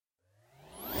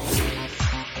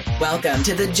Welcome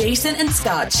to the Jason and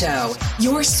Scott Show,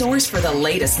 your source for the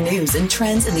latest news and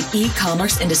trends in the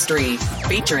e-commerce industry.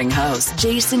 Featuring host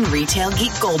Jason Retail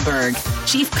Geek Goldberg,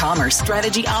 Chief Commerce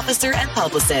Strategy Officer and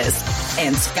Publicist,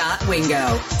 and Scott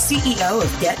Wingo, CEO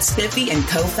of Get Spiffy and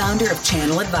co-founder of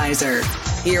Channel Advisor.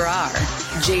 Here are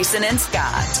Jason and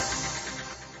Scott.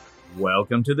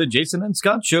 Welcome to the Jason and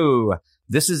Scott Show.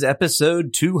 This is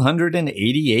episode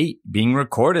 288, being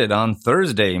recorded on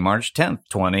Thursday, March 10th,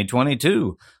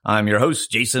 2022. I'm your host,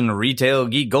 Jason Retail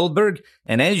Geek Goldberg,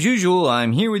 and as usual,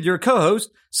 I'm here with your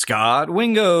co-host, Scott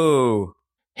Wingo.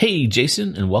 Hey,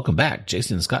 Jason, and welcome back,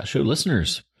 Jason and Scott Show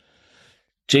listeners.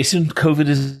 Jason, COVID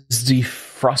is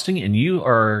defrosting, and you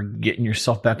are getting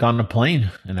yourself back on the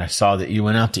plane, and I saw that you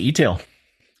went out to e-tail.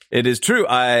 It is true.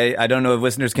 I don't know if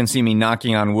listeners can see me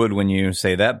knocking on wood when you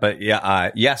say that, but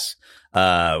yes.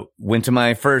 Went to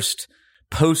my first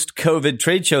post-COVID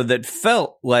trade show that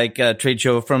felt like a trade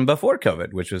show from before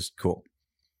COVID, which was cool.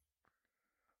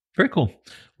 Very cool.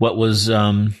 What was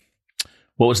the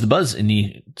buzz in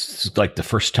the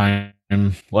first time?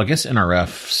 Well, I guess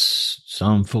NRF,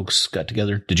 some folks got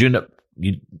together. Did you end up,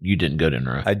 you didn't go to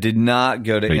NRF? I did not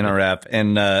go to NRF,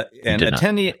 and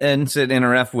attendance at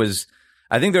NRF was,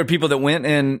 I think there were people that went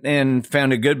and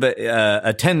found it good, but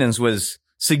attendance was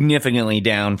significantly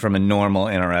down from a normal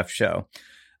NRF show.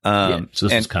 So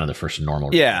this was kind of the first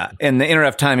normal. Yeah, and the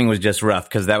NRF timing was just rough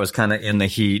because that was kind of in the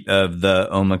heat of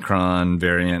the Omicron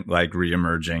variant, like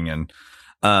reemerging. And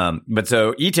but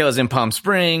so e-tail is in Palm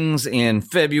Springs in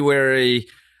February.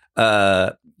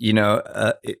 Like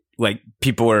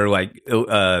people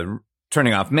were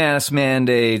turning off mask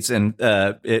mandates, and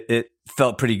it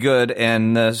felt pretty good.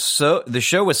 And so the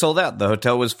show was sold out. The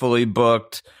hotel was fully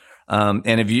booked. And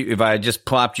if I just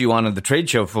plopped you onto the trade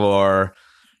show floor,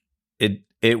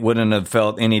 it wouldn't have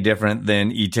felt any different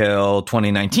than e-tail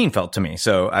 2019 felt to me.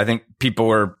 So I think people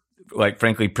were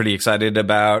frankly pretty excited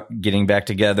about getting back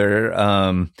together,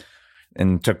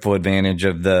 and took full advantage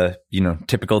of the,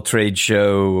 typical trade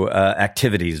show,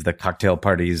 activities, the cocktail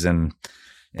parties and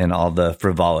all the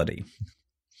frivolity.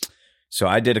 So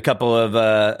I did a couple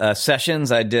of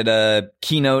sessions. I did a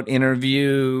keynote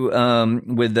interview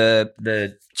with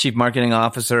the chief marketing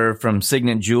officer from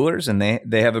Signet Jewelers, and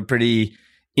they have a pretty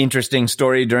interesting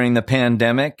story during the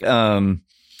pandemic.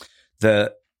 They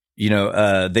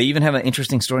even have an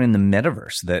interesting story in the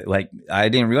metaverse that, I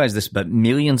didn't realize this, but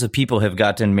millions of people have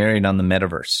gotten married on the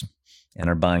metaverse and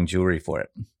are buying jewelry for it.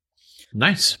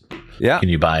 Nice. Yeah. Can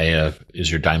you buy? Is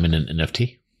your diamond an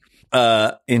NFT?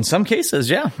 In some cases,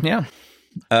 yeah.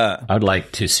 I'd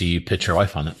like to see you pitch your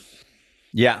wife on it.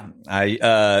 Yeah,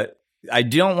 I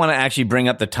don't want to actually bring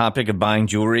up the topic of buying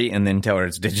jewelry and then tell her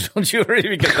it's digital jewelry,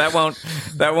 because that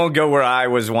won't go where I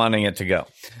was wanting it to go.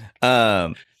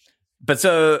 But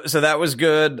so that was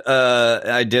good.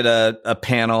 I did a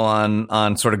panel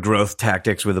on sort of growth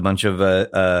tactics with a bunch of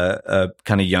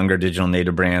kind of younger digital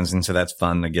native brands, and so that's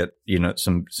fun to get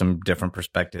some different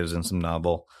perspectives and some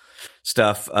novel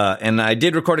stuff. And I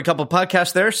did record a couple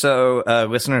podcasts there, so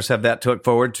listeners have that to look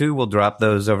forward to. We'll drop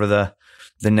those over the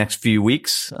next few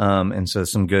weeks. And so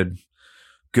some good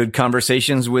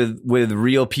conversations with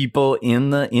real people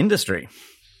in the industry.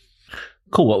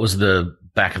 Cool. What was the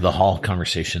back of the hall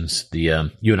conversations? You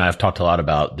and I have talked a lot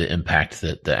about the impact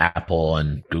that the Apple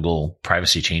and Google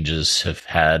privacy changes have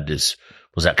had. Was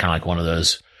that kind of like one of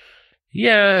those,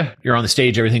 yeah, you're on the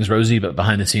stage, everything's rosy, but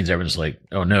behind the scenes, everyone's like,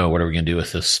 oh no, what are we going to do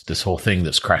with this whole thing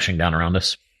that's crashing down around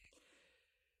us?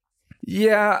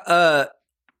 Yeah,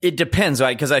 it depends,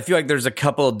 right? Because I feel like there's a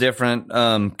couple different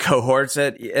cohorts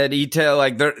at e-tail.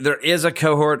 Like there is a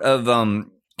cohort of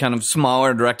kind of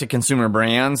smaller direct-to-consumer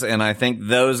brands, and I think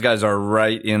those guys are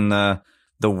right in the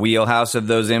wheelhouse of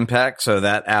those impacts. So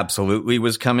that absolutely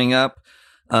was coming up.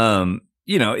 There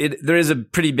is a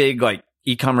pretty big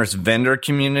e-commerce vendor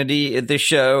community at this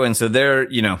show, and so they're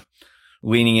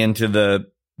leaning into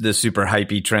the super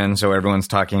hypey trend. So everyone's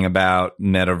talking about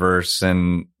metaverse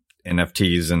and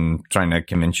NFTs and trying to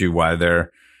convince you why the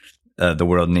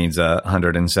world needs a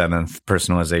 107th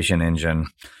personalization engine.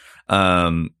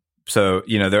 So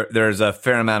there's a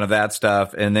fair amount of that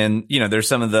stuff, and then there's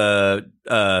some of the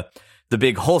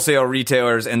big wholesale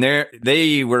retailers, and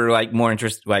they were more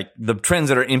interested. The trends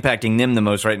that are impacting them the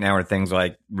most right now are things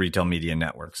like retail media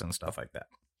networks and stuff like that.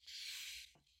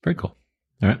 Very cool.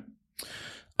 All right.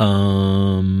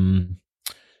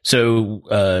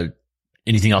 So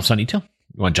anything else on e-tail?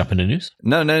 You want to jump into news?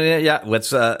 No. Yeah.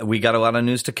 Let's. We got a lot of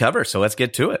news to cover, so let's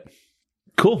get to it.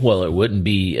 Cool. Well, it wouldn't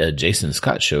be a Jason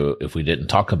Scott show if we didn't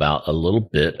talk about a little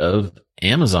bit of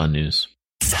Amazon news.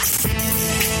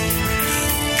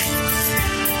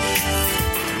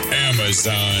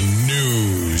 Amazon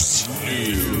News.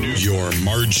 Your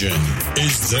margin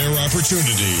is their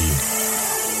opportunity.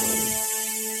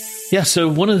 Yeah, so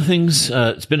one of the things,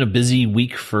 it's been a busy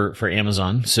week for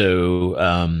Amazon.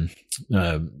 So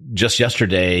just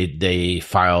yesterday, they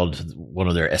filed one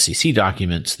of their SEC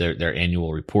documents, their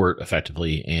annual report,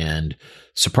 effectively, and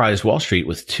surprised Wall Street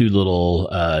with two little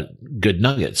good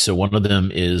nuggets. So one of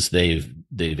them is they've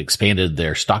expanded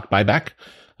their stock buyback.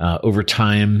 Over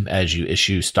time, as you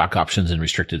issue stock options and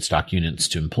restricted stock units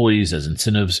to employees as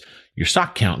incentives, your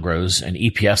stock count grows, and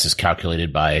EPS is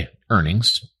calculated by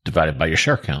earnings divided by your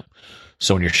share count.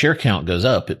 So when your share count goes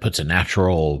up, it puts a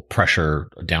natural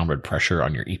downward pressure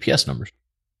on your EPS numbers.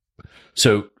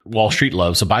 So Wall Street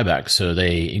loves a buyback. So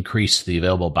they increased the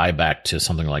available buyback to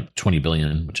something like 20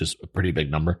 billion, which is a pretty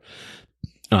big number.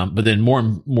 But then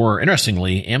more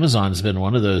interestingly, Amazon's been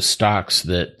one of those stocks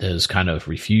that has kind of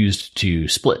refused to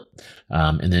split.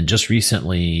 And then just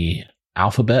recently,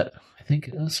 Alphabet, I think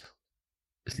it is.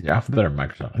 It's either Alphabet or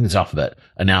Microsoft. I think it's Alphabet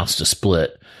announced a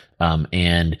split.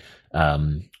 And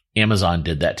Amazon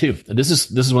did that too. This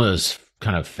is one of those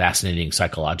kind of fascinating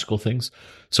psychological things.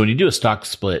 So when you do a stock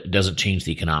split, it doesn't change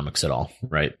the economics at all,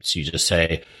 right? So you just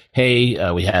say,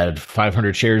 hey, we had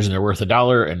 500 shares and they're worth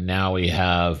 $1, and now we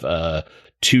have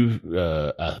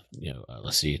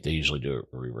let's see, they usually do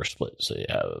a reverse split. So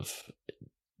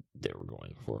they were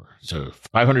going for, so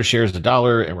 500 shares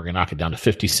 $1, and we're going to knock it down to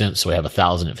 50 cents. So we have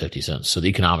 1,000 at 50 cents. So the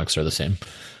economics are the same.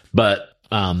 But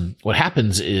what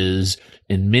happens is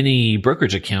in many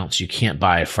brokerage accounts, you can't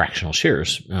buy fractional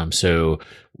shares. So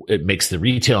it makes the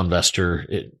retail investor,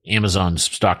 Amazon's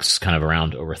stock's kind of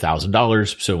around over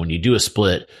 $1,000. So when you do a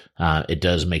split, it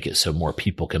does make it so more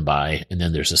people can buy. And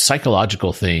then there's a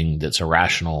psychological thing that's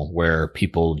irrational where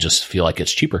people just feel like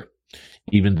it's cheaper,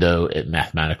 even though it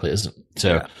mathematically isn't.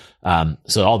 So,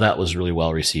 so all that was really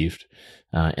well received.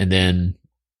 And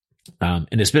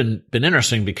it's been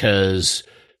interesting because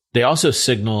they also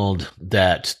signaled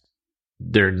that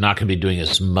they're not going to be doing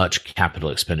as much capital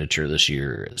expenditure this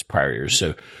year as prior years.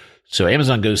 So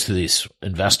Amazon goes through these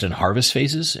invest and harvest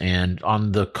phases. And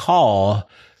on the call,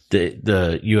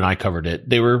 you and I covered it.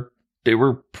 They were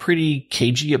pretty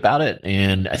cagey about it.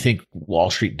 And I think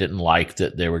Wall Street didn't like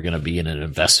that they were going to be in an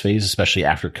invest phase, especially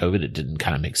after COVID. It didn't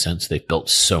kind of make sense. They built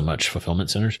so much fulfillment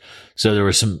centers. So there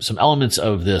were some elements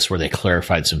of this where they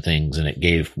clarified some things, and it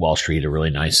gave Wall Street a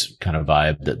really nice kind of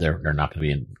vibe that they're not going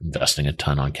to be investing a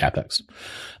ton on CapEx.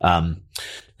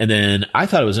 And then I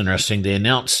thought it was interesting. They've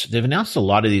announced a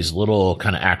lot of these little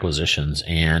kind of acquisitions,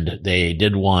 and they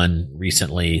did one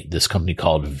recently, this company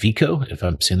called Veeco, if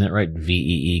I'm saying that right,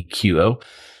 Veeqo.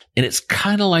 And it's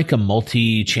kind of like a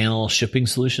multi-channel shipping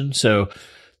solution. So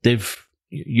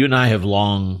you and I have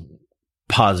long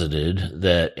posited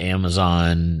that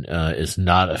Amazon is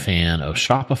not a fan of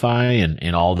Shopify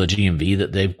and all the GMV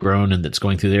that they've grown and that's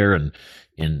going through there. And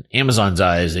in Amazon's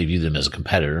eyes, they view them as a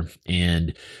competitor.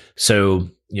 And so,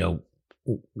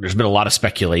 there's been a lot of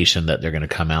speculation that they're going to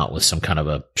come out with some kind of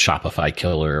a Shopify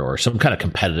killer or some kind of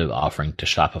competitive offering to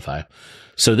Shopify.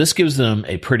 So this gives them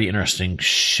a pretty interesting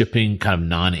shipping, kind of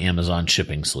non-Amazon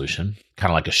shipping solution,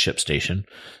 kind of like a ShipStation.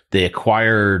 They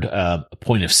acquired a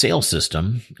point of sale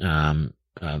system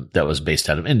that was based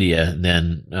out of India. And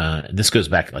then this goes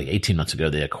back like 18 months ago.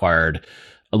 They acquired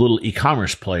a little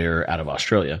e-commerce player out of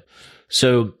Australia.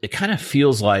 So it kind of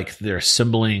feels like they're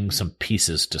assembling some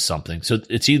pieces to something. So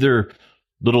it's either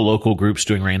little local groups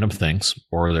doing random things,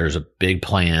 or there's a big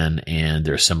plan and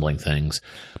they're assembling things.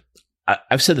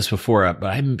 I've said this before, but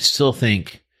I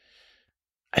think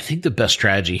the best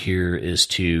strategy here is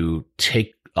to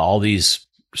take all these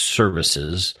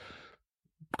services,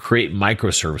 create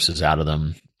microservices out of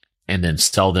them, and then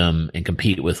sell them and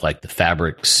compete with like the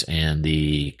Fabrics and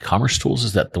the Commerce Tools.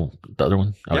 Is that the other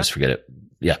one? I always forget it.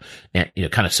 Yeah. And,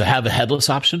 kind of, so have a headless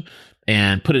option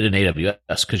and put it in AWS,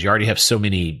 because you already have so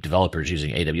many developers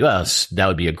using AWS. That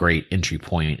would be a great entry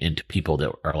point into people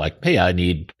that are like, hey, I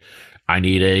need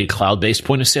a cloud-based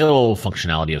point of sale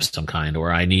functionality of some kind,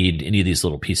 or I need any of these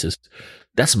little pieces.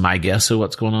 That's my guess of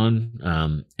what's going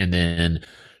on. And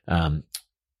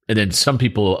then some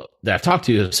people that I've talked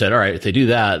to have said, all right, if they do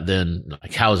that, then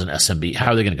like, how is an SMB,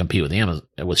 how are they going to compete with Amazon,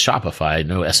 with Shopify?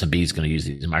 No SMB is going to use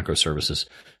these microservices.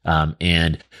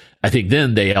 And I think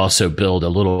then they also build a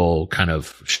little kind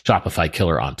of Shopify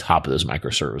killer on top of those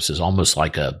microservices, almost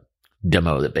like a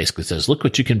demo that basically says, look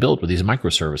what you can build with these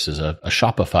microservices, a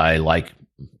Shopify-like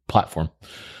platform.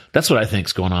 That's what I think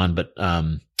is going on, but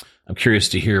I'm curious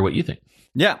to hear what you think.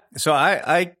 Yeah. So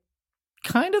I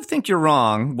kind of think you're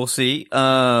wrong. We'll see.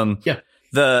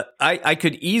 I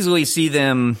could easily see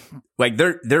them, like,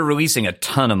 they're releasing a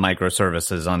ton of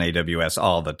microservices on AWS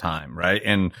all the time, right?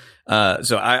 And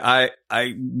so I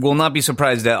will not be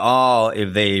surprised at all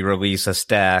if they release a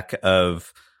stack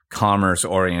of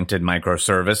commerce-oriented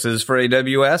microservices for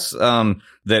AWS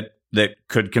that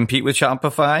could compete with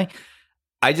Shopify.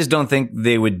 I just don't think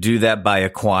they would do that by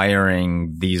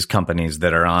acquiring these companies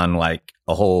that are on like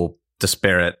a whole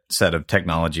disparate set of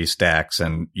technology stacks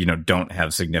and, don't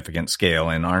have significant scale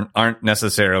and aren't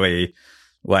necessarily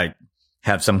like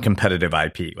have some competitive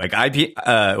IP. Like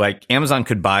like Amazon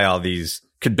could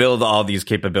build all these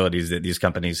capabilities that these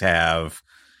companies have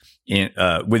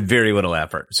with very little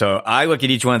effort. So I look at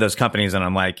each one of those companies and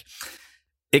I'm like,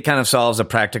 it kind of solves a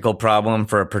practical problem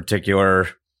for a particular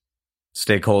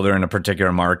stakeholder in a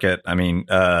particular market. I mean,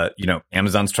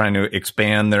 Amazon's trying to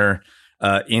expand their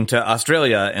into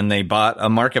Australia, and they bought a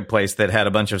marketplace that had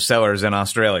a bunch of sellers in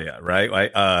Australia, right?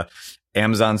 Like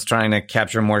Amazon's trying to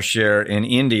capture more share in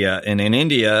India, and in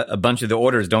India, a bunch of the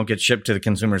orders don't get shipped to the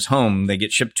consumer's home; they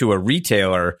get shipped to a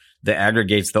retailer that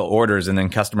aggregates the orders, and then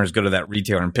customers go to that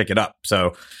retailer and pick it up.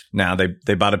 So now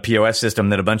they bought a POS system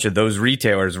that a bunch of those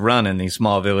retailers run in these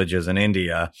small villages in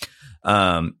India.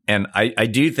 And I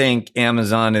do think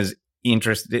Amazon is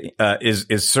interested,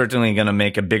 is certainly going to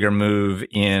make a bigger move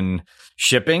in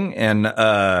shipping. And,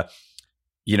 I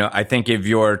think if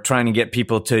you're trying to get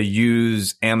people to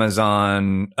use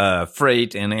Amazon,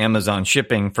 freight and Amazon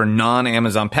shipping for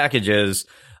non-Amazon packages,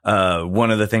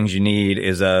 one of the things you need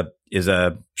is a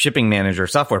shipping manager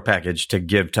software package to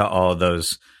give to all of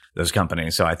those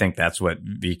companies. So I think that's what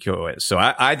Vico is. So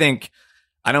I think,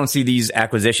 I don't see these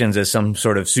acquisitions as some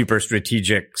sort of super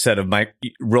strategic set of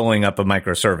rolling up of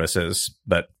microservices,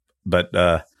 but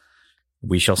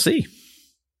we shall see.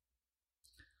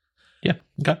 Yeah.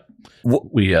 Okay.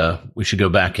 We should go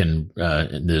back and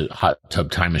in the hot tub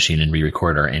time machine and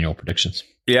re-record our annual predictions.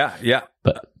 Yeah.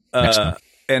 But next time.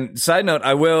 And side note,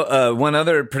 I will. One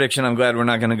other prediction I'm glad we're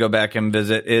not going to go back and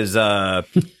visit is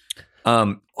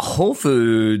Whole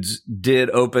Foods did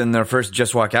open their first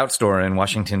Just Walk Out store in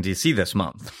Washington, D.C. this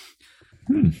month.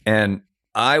 And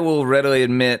I will readily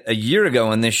admit, a year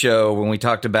ago in this show, when we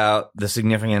talked about the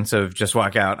significance of Just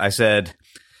Walk Out, I said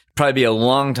probably be a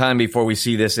long time before we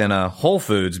see this in a Whole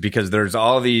Foods because there's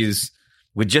all these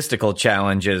logistical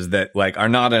challenges that like are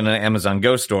not in an Amazon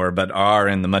Go store, but are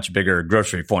in the much bigger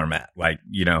grocery format. Like,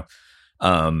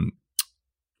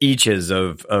 eaches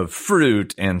of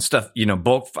fruit and stuff,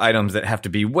 bulk items that have to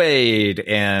be weighed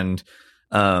and,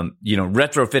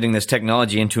 retrofitting this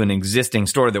technology into an existing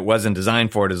store that wasn't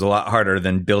designed for it is a lot harder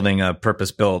than building a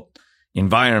purpose-built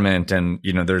environment. And,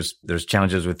 there's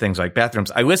challenges with things like bathrooms.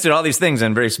 I listed all these things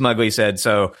and very smugly said,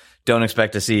 so don't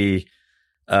expect to see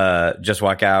Just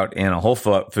Walk Out in a Whole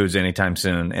Foods anytime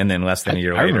soon. And then less than a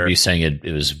year later. I remember you saying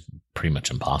it was pretty much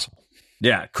impossible.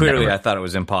 Yeah, clearly I thought it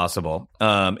was impossible.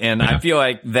 And I feel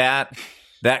like that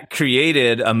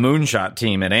created a moonshot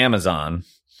team at Amazon,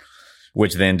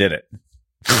 which then did it.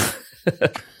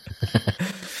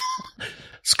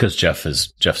 It's because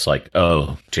Jeff's like,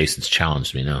 oh, Jason's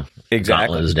challenged me now. Exactly.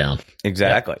 Gauntlet is down.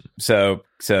 Exactly. Yeah.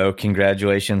 So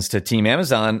congratulations to Team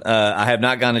Amazon. I have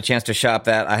not gotten a chance to shop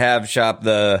that. I have shopped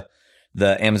the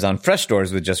Amazon Fresh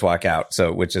stores with Just Walk Out,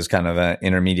 which is kind of an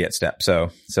intermediate step.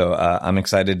 So I'm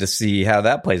excited to see how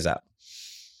that plays out.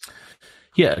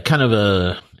 Yeah, kind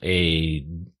of a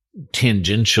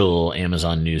tangential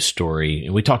Amazon news story,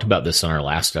 and we talked about this on our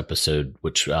last episode.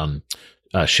 Which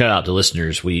shout out to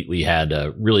listeners. We had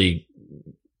a really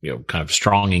kind of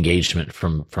strong engagement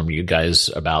from you guys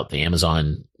about the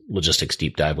Amazon logistics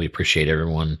deep dive. We appreciate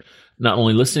everyone not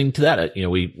only listening to that,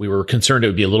 we were concerned it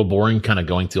would be a little boring kind of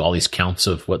going through all these counts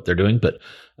of what they're doing, but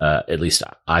at least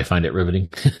I find it riveting.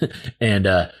 And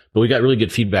but we got really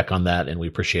good feedback on that, and we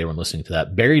appreciate everyone listening to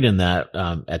that. Buried in that,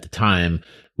 at the time,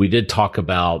 we did talk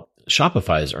about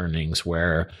Shopify's earnings,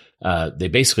 where they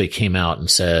basically came out and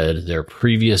said their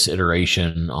previous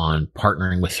iteration on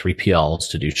partnering with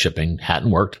 3PLs to do shipping hadn't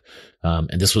worked.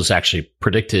 And this was actually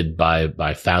predicted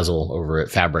by Fazil over at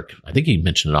Fabric. I think he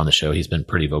mentioned it on the show. He's been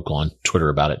pretty vocal on Twitter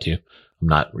about it too. I'm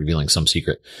not revealing some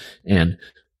secret. And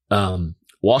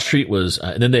Wall Street was,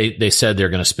 and then they said they're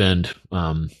going to spend,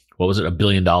 what was it, $1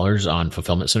 billion on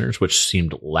fulfillment centers, which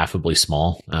seemed laughably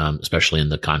small, especially in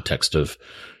the context of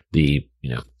the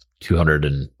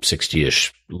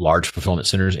 260-ish large fulfillment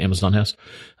centers Amazon has.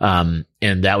 And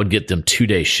that would get them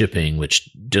 2-day shipping, which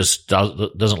just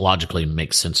doesn't logically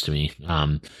make sense to me.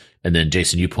 And then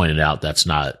Jason, you pointed out that's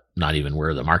not even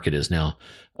where the market is now.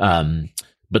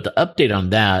 But the update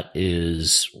on that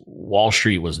is Wall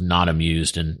Street was not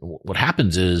amused. And what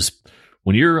happens is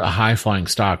when you're a high flying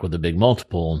stock with a big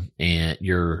multiple, and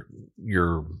your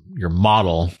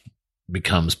model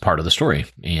becomes part of the story.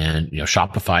 And,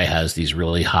 Shopify has these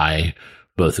really high,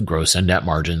 both gross and net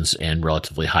margins and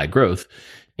relatively high growth.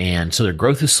 And so their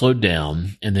growth has slowed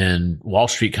down. And then Wall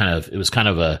Street it was kind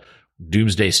of a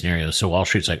doomsday scenario. So Wall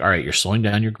Street's like, all right, you're slowing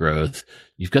down your growth.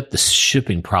 You've got this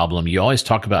shipping problem. You always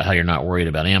talk about how you're not worried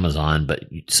about Amazon, but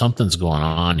something's going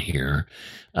on here.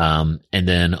 And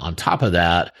then on top of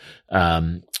that,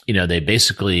 they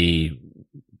basically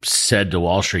said to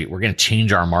Wall Street, we're going to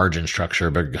change our margin structure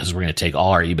because we're going to take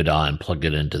all our EBITDA and plug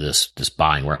it into this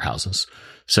buying warehouses.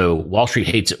 So Wall Street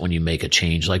hates it when you make a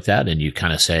change like that and you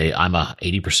kind of say, I'm a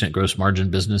 80% gross margin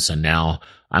business and now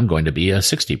I'm going to be a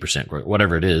 60%,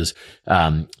 whatever it is.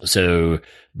 So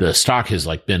the stock has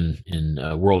been in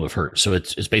a world of hurt. So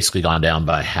it's basically gone down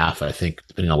by half, I think,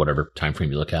 depending on whatever time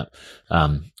frame you look at.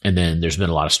 And then there's been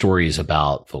a lot of stories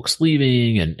about folks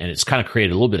leaving and it's kind of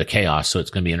created a little bit of chaos. So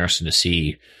it's going to be interesting to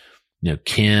see,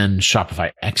 can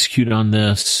Shopify execute on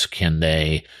this? Can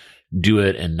they do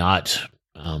it and not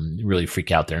really freak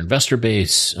out their investor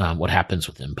base? What happens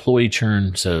with employee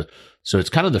churn? So it's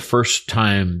kind of the first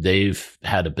time they've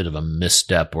had a bit of a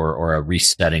misstep or a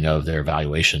resetting of their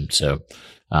valuation. So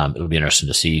it'll be interesting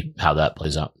to see how that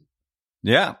plays out.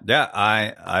 Yeah.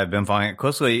 I've been following it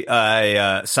closely.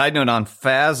 Side note on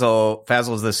Fazzle.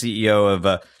 Fazzle's the CEO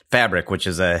of Fabric, which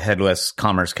is a headless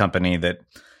commerce company that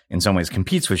in some ways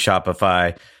competes with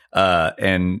Shopify.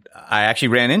 And I actually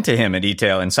ran into him at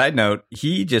E-Tail. And side note,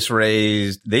 they just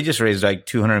raised like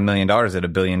 $200 million at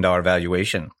 $1 billion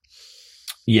valuation.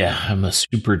 Yeah, I'm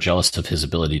super jealous of his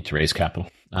ability to raise capital.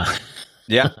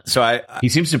 Yeah, so he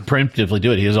seems to preemptively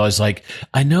do it. He was always like,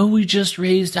 I know we just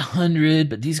raised 100,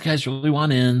 but these guys really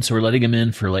want in, so we're letting them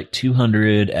in for like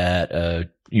 200 at a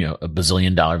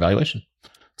bazillion dollar valuation.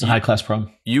 It's a high class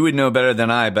problem. You would know better than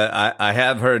I, but I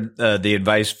have heard the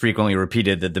advice frequently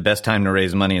repeated that the best time to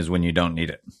raise money is when you don't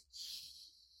need it.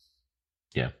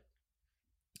 Yeah.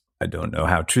 I don't know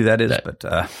how true that is, but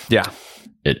yeah.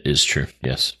 It is true,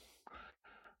 yes.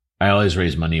 I always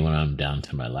raise money when I'm down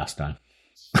to my last dime,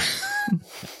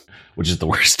 which is the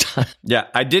worst time. Yeah,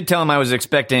 I did tell him I was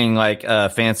expecting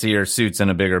fancier suits and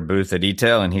a bigger booth at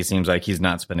E-Tail, and he seems like he's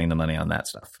not spending the money on that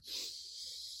stuff.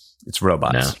 It's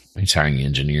robots. No, he's hiring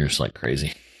engineers like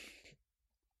crazy.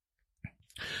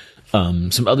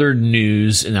 Some other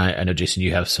news, and I know, Jason,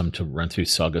 you have some to run through,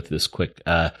 so I'll go through this quick.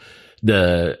 I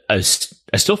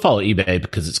still follow eBay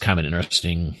because it's kind of an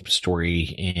interesting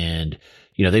story, and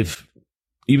they've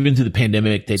even through the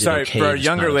pandemic, they did okay. For our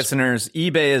younger listeners,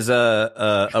 eBay is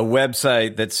a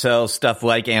website that sells stuff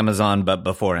like Amazon, but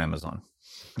before Amazon.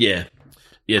 Yeah,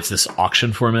 it's this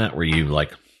auction format where you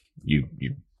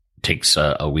takes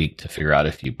a week to figure out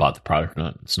if you bought the product or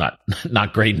not. It's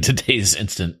not great in today's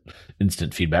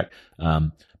instant feedback.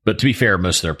 But to be fair,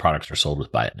 most of their products are sold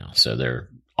with buy it now. So their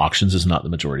auctions is not the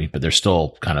majority, but they're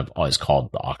still kind of always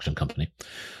called the auction company.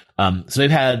 So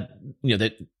they've had,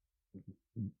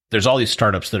 there's all these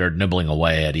startups that are nibbling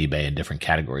away at eBay in different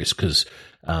categories because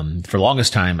for the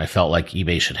longest time, I felt like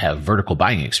eBay should have vertical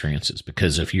buying experiences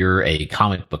because if you're a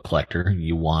comic book collector,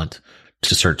 you want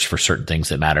to search for certain things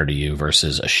that matter to you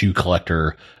versus a shoe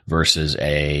collector versus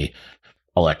a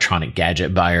electronic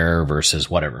gadget buyer versus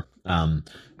whatever.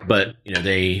 But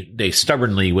they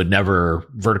stubbornly would never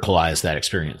verticalize that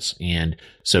experience. And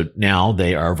so now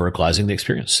they are verticalizing the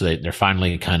experience. So they're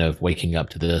finally kind of waking up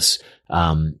to this.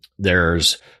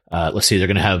 There's, let's see, they're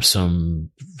going to have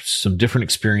some different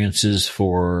experiences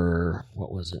for,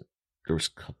 what was it? There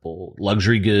was a couple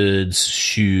luxury goods,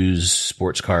 shoes,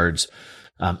 sports cards.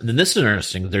 And then this is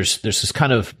interesting. There's this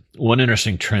kind of one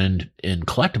interesting trend in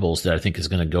collectibles that I think is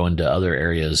going to go into other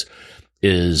areas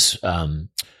is,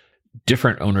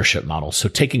 different ownership models. So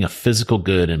taking a physical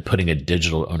good and putting a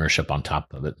digital ownership on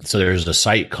top of it. So there's a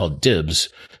site called Dibs,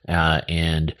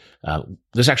 and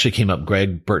this actually came up.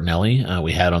 Greg Bertinelli,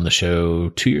 we had on the show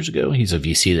 2 years ago. He's a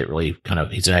VC that really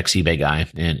he's an ex-eBay guy,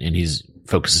 and he's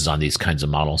focuses on these kinds of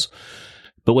models.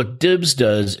 But what Dibs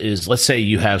does is, let's say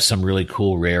you have some really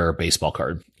cool, rare baseball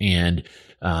card, and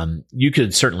you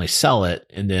could certainly sell it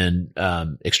and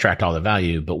then extract all the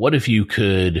value. But what if you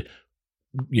could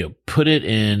put it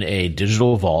in a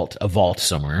digital vault,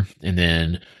 somewhere, and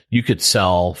then you could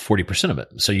sell 40% of it.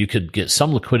 So you could get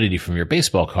some liquidity from your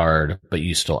baseball card, but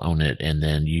you still own it. And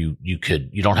then you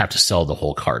don't have to sell the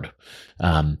whole card.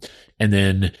 And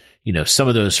then, some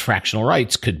of those fractional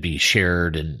rights could be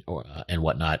shared and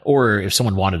whatnot. Or if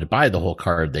someone wanted to buy the whole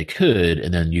card, they could,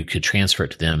 and then you could transfer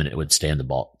it to them and it would stay in the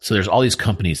vault. So there's all these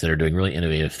companies that are doing really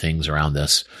innovative things around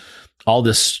this. All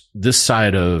this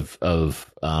side of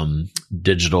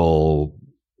digital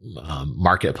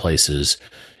marketplaces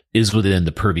is within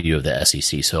the purview of the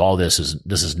SEC. So all this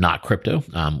is not crypto,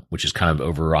 which is kind of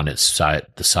over on its side,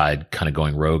 the side kind of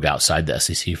going rogue outside the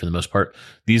SEC for the most part.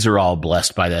 These are all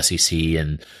blessed by the SEC.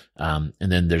 And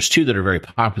then there's two that are very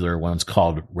popular. One's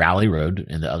called Rally Road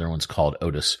and the other one's called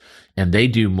Otis. And they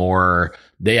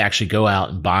actually go out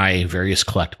and buy various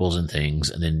collectibles and things,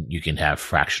 and then you can have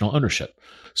fractional ownership.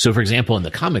 So for example, in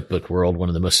the comic book world, one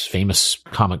of the most famous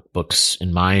comic books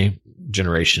in my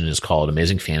generation is called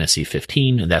Amazing Fantasy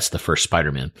 15, and that's the first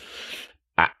Spider-Man.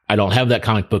 I don't have that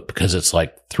comic book because it's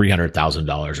like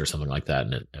 $300,000 or something like that,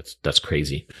 and that's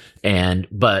crazy.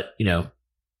 But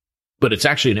it's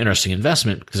actually an interesting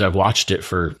investment because I've watched it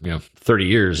for 30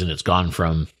 years, and it's gone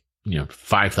from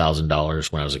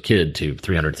 $5,000 when I was a kid to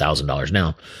 $300,000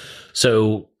 now.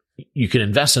 So you can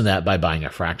invest in that by buying a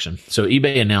fraction. So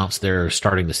eBay announced they're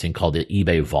starting this thing called the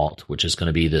eBay Vault, which is going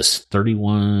to be this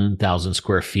 31,000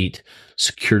 square feet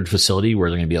secured facility where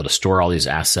they're going to be able to store all these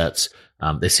assets.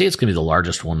 They say it's going to be the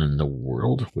largest one in the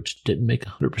world, which didn't make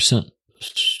 100%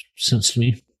 sense to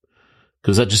me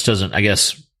because that just doesn't, I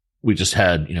guess we just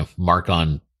had, Mark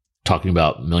on talking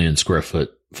about million square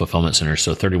foot fulfillment centers.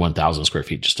 So 31,000 square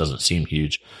feet just doesn't seem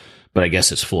huge, but I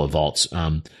guess it's full of vaults.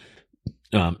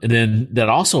 And then that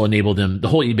also enabled them, the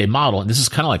whole eBay model. And this is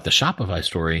kind of like the Shopify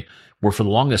story where for the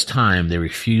longest time, they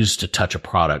refused to touch a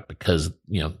product because,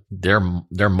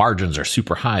 their margins are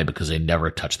super high because they never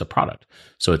touch the product.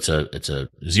 So it's a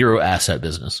zero asset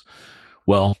business.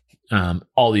 Well,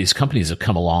 all these companies have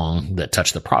come along that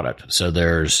touch the product. So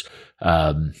there's,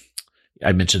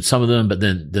 I mentioned some of them, but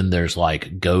then there's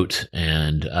like GOAT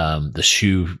and the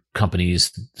shoe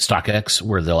companies, StockX,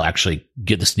 where they'll actually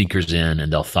get the sneakers in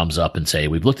and they'll thumbs up and say,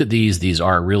 we've looked at these. These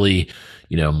are really,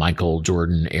 Michael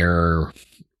Jordan Air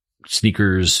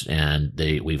sneakers, and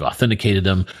we've authenticated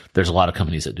them. There's a lot of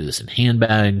companies that do this in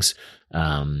handbags.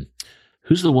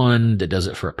 Who's the one that does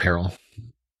it for apparel?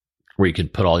 Where you can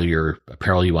put all your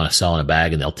apparel you want to sell in a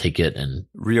bag and they'll take it and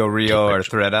Rio or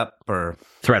ThreadUp or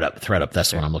ThreadUp.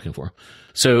 That's the one I'm looking for.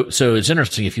 So it's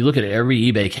interesting. If you look at every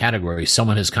eBay category,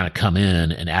 someone has kind of come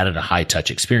in and added a high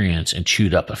touch experience and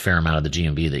chewed up a fair amount of the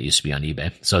GMV that used to be on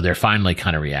eBay. So they're finally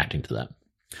kind of reacting to that.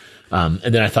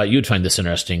 And then I thought you'd find this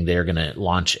interesting. They're going to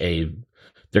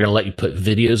they're going to let you put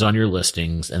videos on your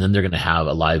listings, and then they're going to have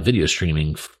a live video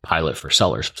streaming pilot for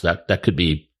sellers. So that could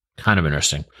be kind of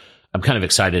interesting. I'm kind of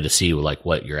excited to see like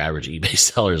what your average eBay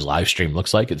seller's live stream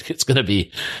looks like. It's going to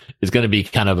be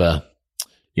kind of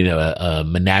a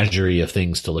menagerie of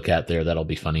things to look at there. That'll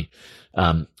be funny.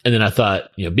 And then I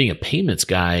thought, being a payments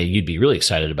guy, you'd be really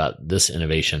excited about this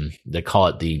innovation. They call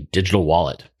it the digital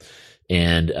wallet.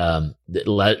 And it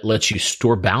lets you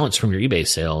store balance from your eBay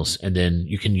sales. And then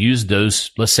you can use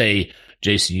those. Let's say,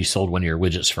 Jason, you sold one of your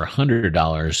widgets for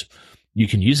 $100. You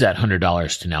can use that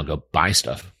 $100 to now go buy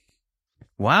stuff.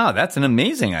 Wow, that's an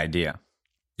amazing idea.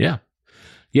 Yeah.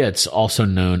 Yeah, it's also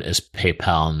known as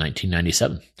PayPal in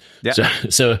 1997. Yeah.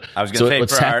 So I was going to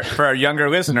say, for our younger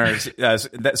listeners,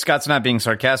 Scott's not being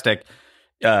sarcastic.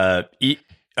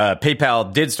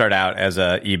 PayPal did start out as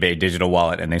a eBay digital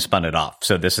wallet, and they spun it off.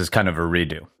 So this is kind of a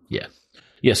redo. Yeah.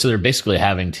 Yeah, so they're basically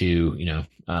having to,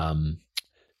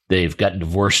 they've gotten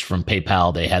divorced from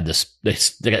PayPal. They had this,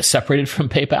 they got separated from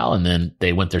PayPal, and then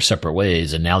they went their separate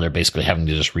ways, and now they're basically having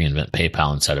to just reinvent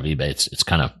PayPal inside of eBay. It's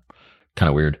kind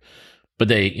of weird. But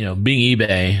they, being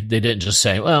eBay, they didn't just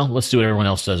say, well, let's do what everyone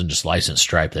else does and just license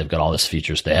Stripe. They've got all these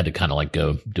features. They had to kind of like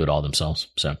go do it all themselves.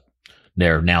 So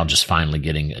they're now just finally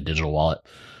getting a digital wallet.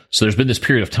 So there's been this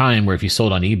period of time where if you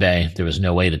sold on eBay, there was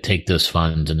no way to take those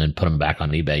funds and then put them back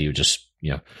on eBay. You just,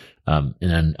 and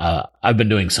then I've been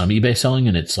doing some eBay selling,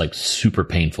 and it's like super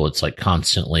painful. It's like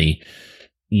constantly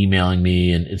emailing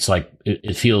me, and it's like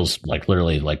it feels like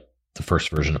literally like the first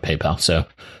version of PayPal. So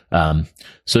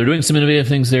they're doing some innovative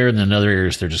things there, and then in other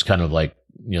areas they're just kind of like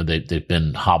they've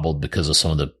been hobbled because of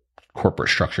some of the corporate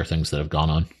structure things that have gone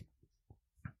on.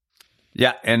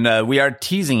 Yeah, and we are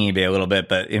teasing eBay a little bit,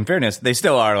 but in fairness, they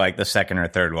still are like the second or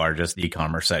third largest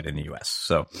e-commerce site in the U.S.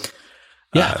 So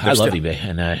yeah, I love eBay,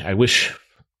 and I wish.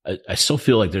 I still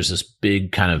feel like there's this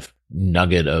big kind of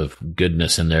nugget of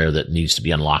goodness in there that needs to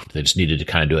be unlocked. They just needed to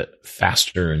kind of do it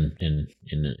faster and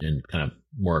in kind of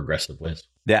more aggressive ways.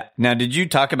 Yeah. Now, did you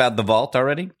talk about the vault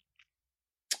already?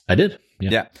 I did.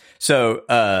 Yeah.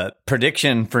 So,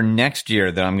 prediction for next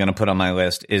year that I'm going to put on my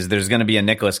list is there's going to be a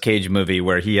Nicolas Cage movie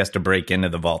where he has to break into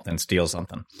the vault and steal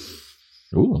something.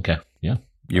 Ooh, okay. Yeah.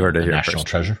 You heard it here National first.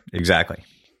 Treasure. Exactly.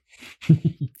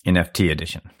 NFT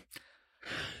edition.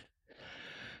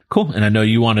 Cool. And I know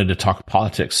you wanted to talk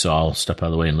politics, so I'll step out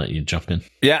of the way and let you jump in.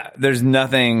 Yeah, there's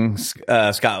nothing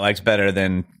Scott likes better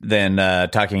than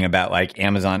talking about like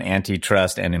Amazon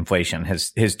antitrust and inflation,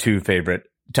 his two favorite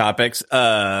topics.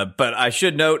 But I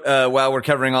should note while we're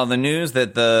covering all the news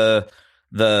that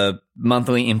the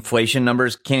monthly inflation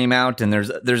numbers came out, and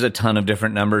there's a ton of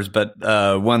different numbers, but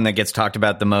one that gets talked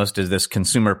about the most is this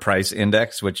consumer price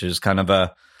index, which is kind of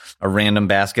a random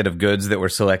basket of goods that were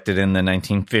selected in the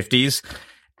 1950s.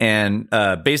 And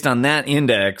based on that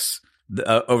index,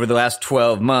 over the last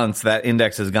 12 months, that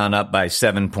index has gone up by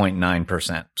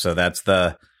 7.9%. So that's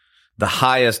the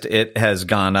highest it has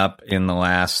gone up in the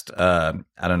last,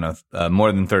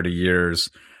 more than 30 years.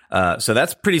 So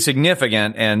that's pretty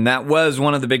significant. And that was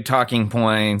one of the big talking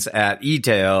points at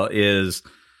E-Tail is,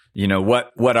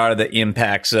 what are the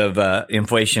impacts of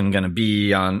inflation going to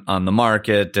be on the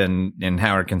market and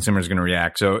how are consumers going to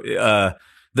react? So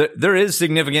there is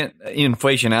significant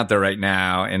inflation out there right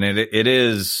now, and it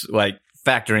is like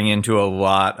factoring into a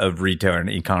lot of retailer and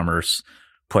e-commerce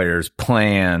players'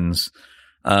 plans.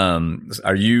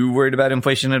 Are you worried about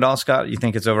inflation at all, Scott? You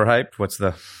think it's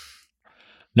overhyped?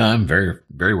 No, I'm very,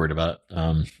 very worried about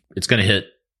it. It's going to hit.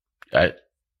 I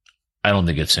don't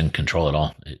think it's in control at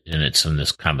all, and it's in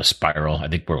this kind of a spiral. I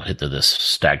think we'll hit to this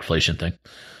stagflation thing.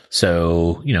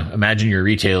 So, imagine you're a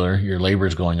retailer, your labor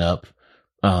is going up.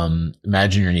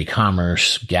 Imagine you're in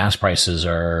e-commerce, gas prices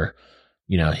are,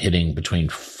 hitting between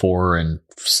 $4 and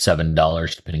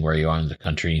 $7, depending where you are in the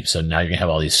country. So now you're going to have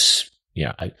all these,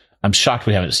 I'm shocked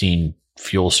we haven't seen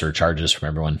fuel surcharges from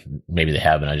everyone. Maybe they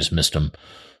have, and I just missed them.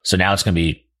 So now it's going to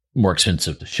be more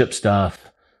expensive to ship stuff.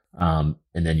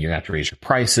 And then you're going to have to raise your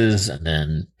prices, and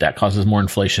then that causes more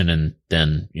inflation. And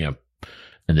then,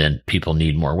 and then people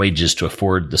need more wages to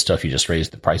afford the stuff you just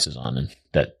raised the prices on. And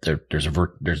that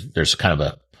there's kind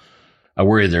of I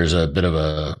worry there's a bit of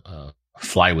a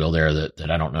flywheel there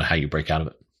that I don't know how you break out of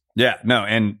it. Yeah, no.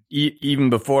 And even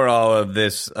before all of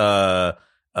this,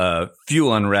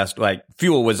 fuel unrest, like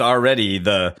fuel was already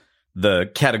the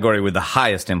category with the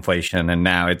highest inflation. And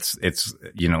now it's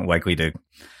likely to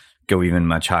go even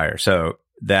much higher. So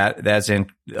that's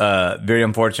very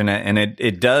unfortunate. And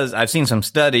it does, I've seen some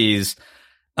studies,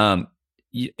 and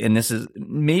this is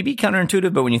maybe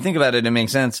counterintuitive, but when you think about it, it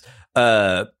makes sense.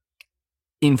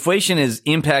 Inflation is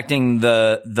impacting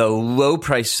the low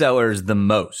price sellers the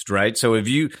most, right? So if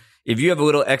you have a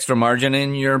little extra margin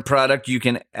in your product, you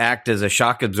can act as a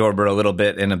shock absorber a little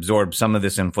bit and absorb some of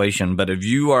this inflation. But if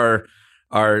you are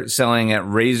selling at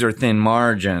razor thin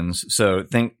margins, so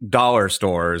think dollar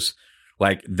stores,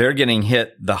 like they're getting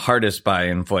hit the hardest by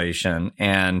inflation.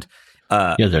 And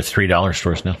they're $3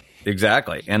 stores now.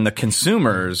 Exactly. And the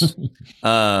consumers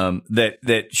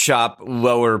that shop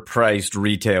lower priced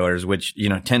retailers, which,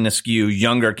 tend to skew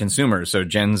younger consumers. So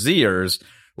Gen Zers,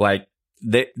 like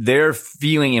they're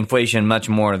feeling inflation much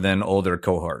more than older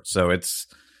cohorts. So it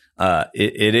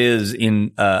is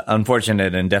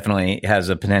unfortunate and definitely has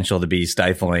a potential to be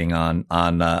stifling on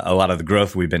a lot of the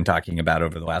growth we've been talking about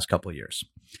over the last couple of years.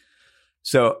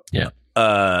 So,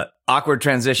 awkward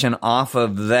transition off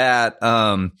of that.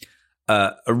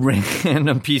 A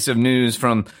random piece of news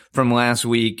from last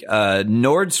week.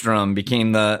 Nordstrom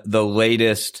became the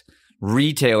latest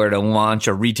retailer to launch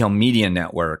a retail media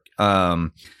network.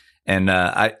 We'll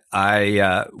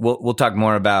talk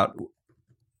more about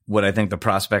what I think the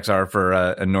prospects are for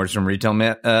a Nordstrom retail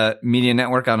media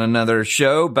network on another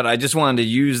show. But I just wanted to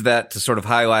use that to sort of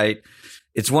highlight.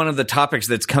 It's one of the topics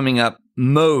that's coming up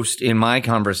most in my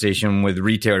conversation with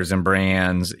retailers and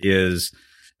brands is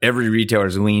every retailer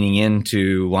is leaning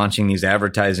into launching these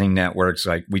advertising networks.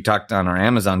 Like we talked on our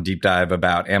Amazon deep dive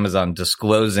about Amazon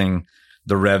disclosing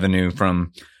the revenue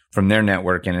from their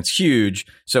network, and it's huge.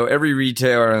 So every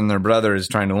retailer and their brother is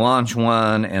trying to launch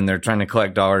one, and they're trying to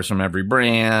collect dollars from every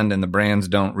brand, and the brands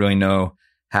don't really know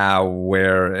how,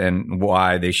 where, and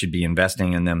why they should be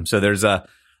investing in them. So there's a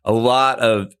lot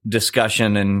of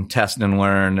discussion and test and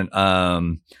learn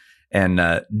and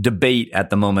debate at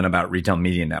the moment about retail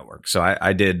media networks. So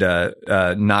I did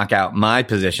knock out my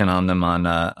position on them on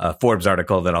a Forbes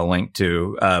article that I'll link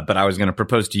to. But I was going to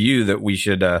propose to you that we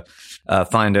should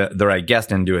find the right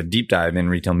guest and do a deep dive in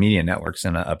retail media networks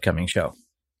in an upcoming show.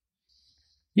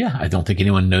 Yeah, I don't think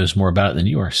anyone knows more about it than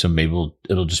you are. So maybe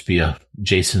it'll just be a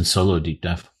Jason solo deep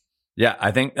dive. Yeah,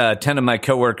 I think 10 of my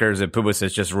coworkers at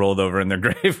Publicis just rolled over in their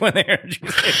grave when they heard you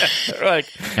say that. They're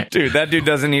like, dude, that dude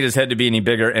doesn't need his head to be any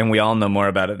bigger, and we all know more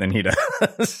about it than he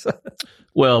does.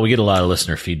 Well, we get a lot of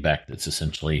listener feedback that's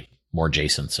essentially more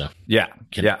Jason. So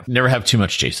never have too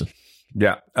much Jason.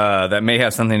 Yeah, that may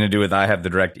have something to do with I have the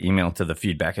direct email to the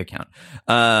feedback account.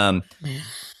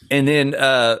 And then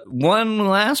one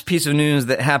last piece of news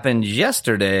that happened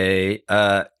yesterday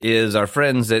is our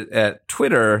friends at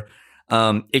Twitter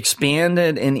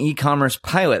expanded an e-commerce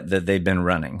pilot that they've been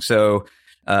running. So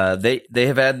they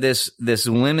have had this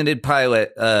limited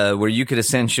pilot where you could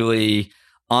essentially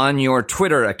on your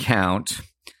Twitter account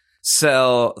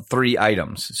sell 3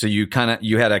 items. So you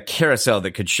had a carousel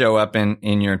that could show up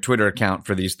in your Twitter account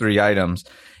for these 3 items.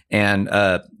 And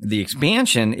the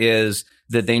expansion is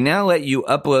that they now let you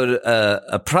upload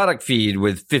a product feed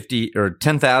with 50 or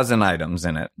 10,000 items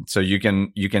in it. So you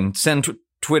can send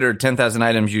Twitter 10,000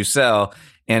 items you sell,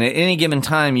 and at any given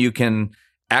time you can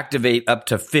activate up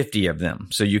to 50 of them.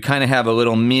 So you kind of have a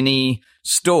little mini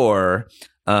store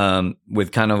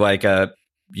with kind of like a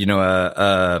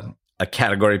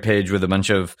category page with a bunch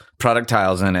of product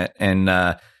tiles in it,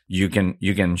 and you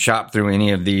can shop through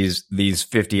any of these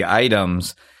 50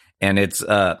 items, and it's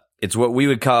what we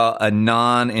would call a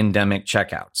non-endemic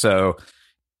checkout. So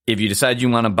if you decide you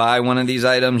want to buy one of these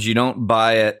items, you don't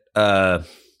buy it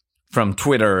from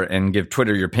Twitter and give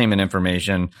Twitter your payment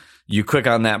information. You click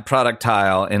on that product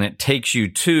tile and it takes you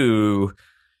to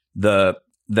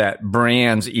that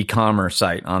brand's e-commerce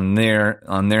site on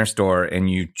their store, and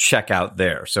you check out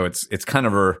there. So it's kind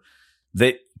of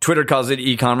Twitter calls it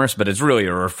e-commerce, but it's really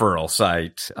a referral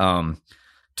site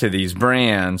to these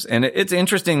brands. And it's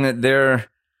interesting that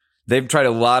they've tried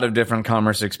a lot of different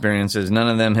commerce experiences. None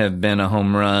of them have been a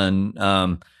home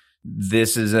run.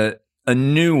 This is a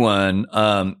new one.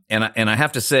 And I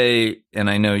have to say, and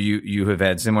I know you have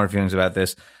had similar feelings about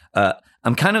this,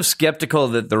 I'm kind of skeptical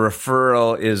that the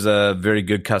referral is a very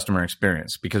good customer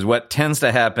experience, because what tends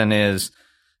to happen is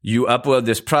you upload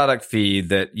this product feed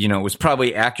that, was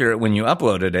probably accurate when you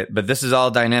uploaded it, but this is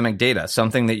all dynamic data.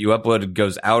 Something that you uploaded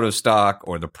goes out of stock,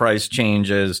 or the price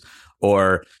changes,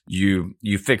 or you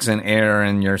fix an error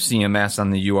in your CMS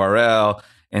on the URL.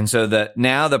 And so that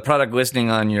now the product listing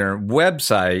on your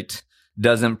website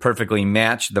doesn't perfectly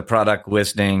match the product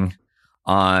listing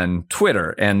on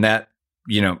Twitter. And that,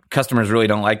 customers really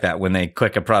don't like that when they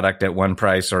click a product at one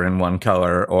price or in one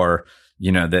color, or,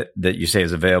 that you say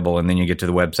is available, and then you get to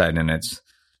the website and it's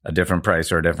a different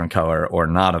price or a different color or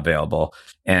not available.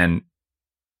 And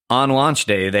on launch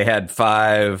day, they had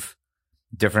 5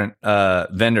 different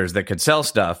vendors that could sell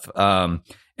stuff.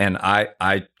 And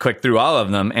I clicked through all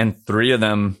of them, and 3 of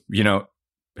them,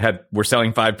 were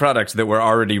selling 5 products that were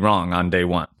already wrong on day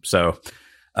 1. So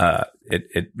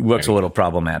it looks a little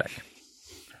problematic.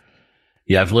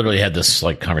 Yeah, I've literally had this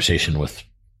conversation with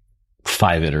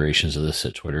 5 iterations of this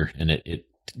at Twitter, and it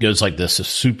goes like this. It's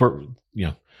super,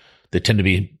 they tend to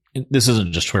be, this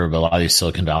isn't just Twitter, but a lot of these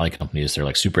Silicon Valley companies,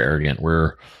 they're super arrogant.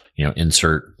 We're,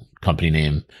 insert company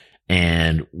name,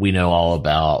 and we know all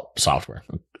about software.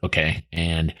 Okay.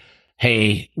 And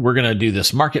hey, we're going to do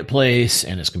this marketplace,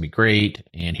 and it's going to be great.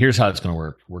 And here's how it's going to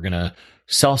work. We're going to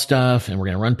sell stuff, and we're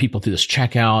going to run people through this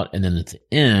checkout. And then at the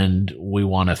end, we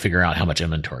want to figure out how much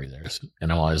inventory there's.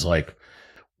 And I'm always like,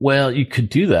 well, you could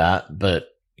do that, but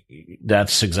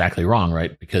that's exactly wrong,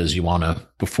 right? Because you want to,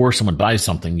 before someone buys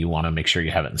something, you want to make sure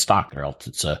you have it in stock, or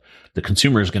else the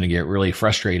consumer is going to get really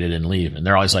frustrated and leave. And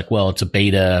they're always like, well, it's a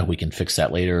beta. We can fix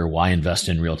that later. Why invest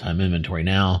in real-time inventory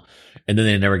now? And then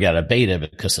they never got a beta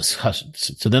because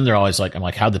so then they're always like, I'm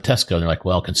like, how'd the test go? And they're like,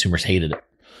 well, consumers hated it.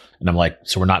 And I'm like,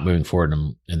 so we're not moving forward.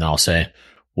 And then I'll say,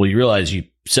 well, you realize you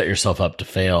set yourself up to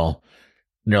fail.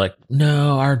 And they're like,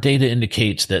 no, our data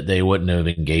indicates that they wouldn't have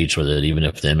engaged with it even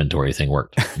if the inventory thing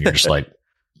worked. And you're just like,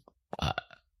 I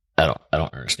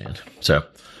don't understand. So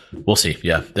we'll see.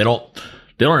 Yeah, they don't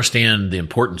understand the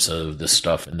importance of this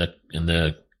stuff in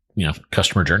the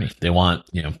customer journey. They want,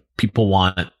 people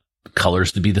want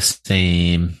colors to be the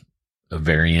same,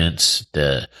 variants,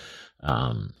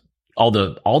 all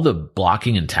the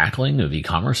blocking and tackling of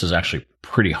e-commerce is actually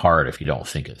pretty hard if you don't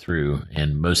think it through.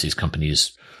 And most of these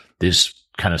companies, they just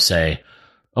kind of say,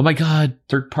 oh my God,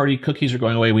 third-party cookies are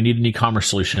going away. We need an e-commerce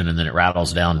solution. And then it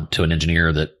rattles down to an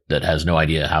engineer that has no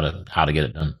idea how to get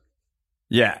it done.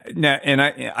 Yeah. Now, and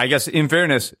I guess in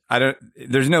fairness,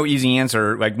 there's no easy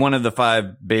answer. Like, one of the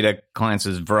 5 beta clients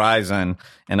is Verizon.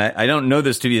 And I don't know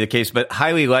this to be the case, but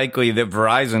highly likely that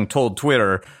Verizon told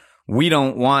Twitter, we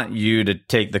don't want you to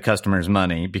take the customer's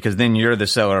money, because then you're the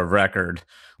seller of record.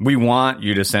 We want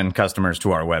you to send customers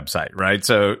to our website, right?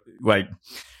 So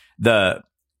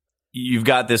you've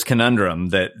got this conundrum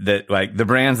that the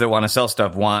brands that want to sell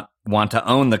stuff want to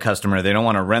own the customer. They don't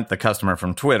want to rent the customer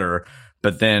from Twitter.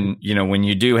 But then, when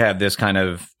you do have this kind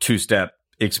of 2-step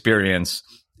experience,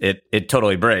 it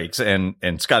totally breaks. And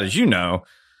Scott, as you know,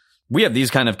 we have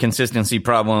these kind of consistency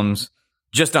problems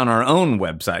just on our own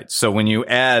website. So when you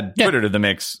add Twitter to the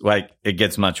mix, like it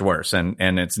gets much worse, and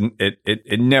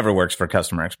it never works for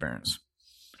customer experience.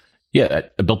 Yeah,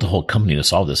 I built a whole company to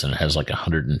solve this, and it has like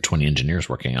 120 engineers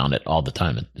working on it all the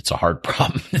time. It's a hard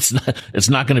problem. It's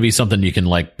not going to be something you can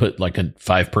like put like a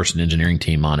 5-person engineering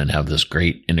team on and have this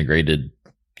great integrated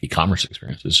e-commerce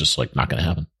experience. It's just like not going to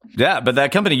happen. Yeah, but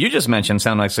that company you just mentioned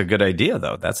sounds like a good idea,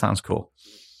 though. That sounds cool.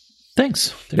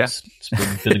 Thanks. Yeah. It's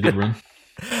been a good run.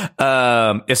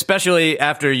 Especially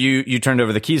after you turned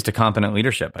over the keys to competent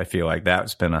leadership. I feel like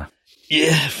that's been a...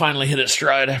 Yeah, finally hit its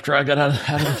stride after I got out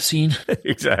of the scene.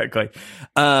 Exactly.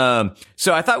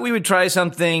 So I thought we would try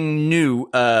something new.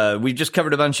 We've just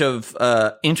covered a bunch of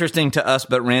interesting to us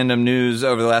but random news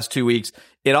over the last 2 weeks.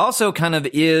 It also kind of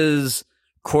is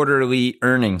quarterly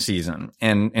earnings season.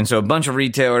 And so a bunch of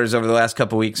retailers over the last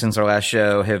couple of weeks since our last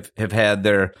show have had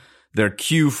their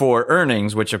Q4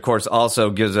 earnings, which of course also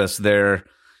gives us their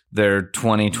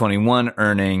 2021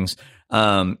 earnings.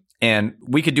 And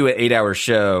we could do an 8-hour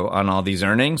show on all these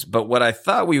earnings, but what I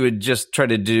thought we would just try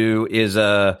to do is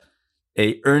a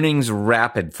earnings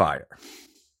rapid fire,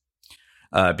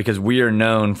 because we are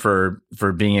known for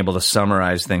being able to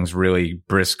summarize things really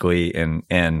briskly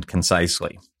and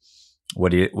concisely.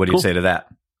 What do you say to that?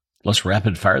 Let's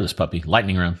rapid fire this puppy.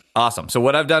 Lightning round. Awesome. So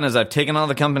what I've done is I've taken all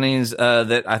the companies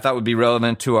that I thought would be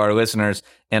relevant to our listeners,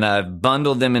 and I've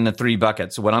bundled them into 3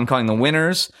 buckets. What I'm calling the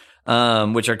winners,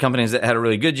 which are companies that had a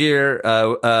really good year,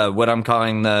 what I'm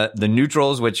calling the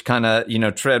neutrals, which kind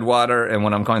of, tread water, and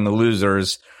what I'm calling the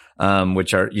losers,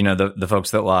 which are, the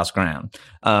folks that lost ground.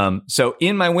 So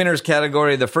in my winners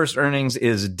category, the first earnings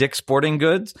is Dick's Sporting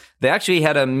Goods. They actually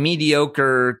had a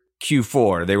mediocre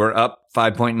Q4. They were up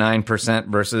 5.9%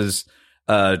 versus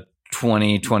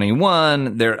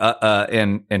 2021. They're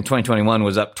and 2021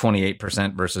 was up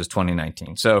 28% versus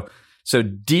 2019. So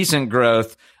decent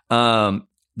growth.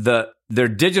 Their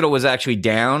digital was actually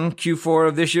down Q4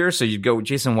 of this year. So you'd go,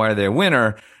 Jason, why are they a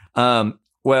winner?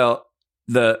 Well,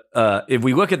 if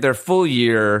we look at their full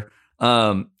year,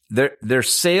 their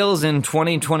sales in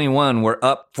 2021 were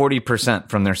up 40%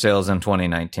 from their sales in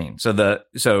 2019.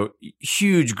 So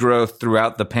huge growth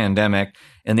throughout the pandemic.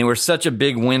 And they were such a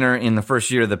big winner in the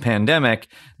first year of the pandemic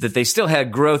that they still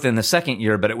had growth in the second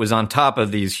year, but it was on top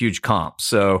of these huge comps.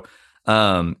 So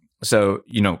 40%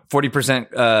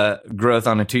 growth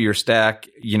on a 2-year stack,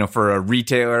 for a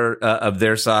retailer of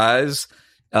their size,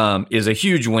 is a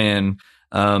huge win.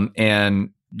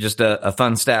 And just a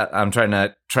fun stat I'm trying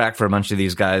to track for a bunch of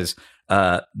these guys,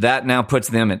 that now puts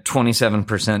them at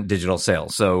 27% digital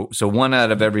sales. So 1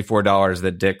 out of every $4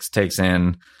 that Dick's takes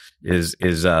in is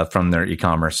from their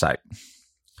e-commerce site.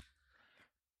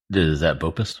 Is that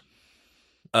BOPUS?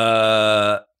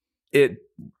 It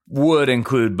would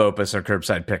include BOPUS or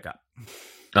curbside pickup.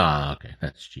 Okay.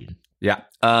 That's cheating. Yeah.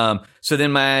 So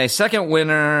then my second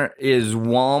winner is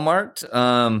Walmart.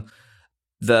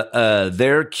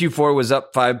 Their Q4 was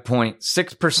up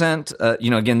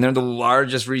 5.6%. Again, they're the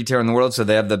largest retailer in the world, so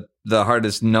they have the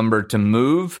hardest number to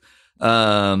move.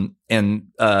 And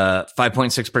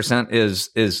 5.6%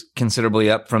 is considerably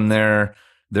up from their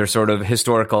sort of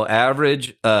historical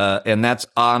average. And that's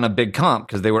on a big comp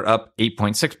because they were up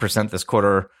 8.6% this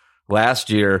quarter last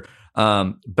year.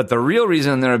 But the real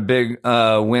reason they're a big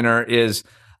winner is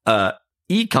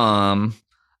e-com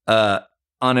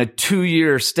on a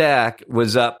 2-year stack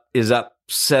is up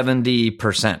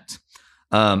 70%.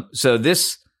 So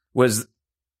this was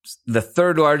the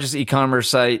 3rd largest e-commerce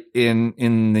site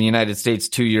in the United States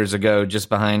 2 years ago, just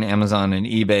behind Amazon and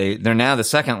eBay. They're now the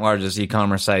 2nd largest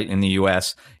e-commerce site in the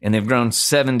US, and they've grown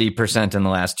 70% in the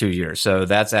last 2 years. So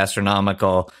that's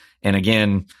astronomical. And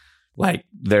again, like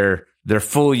their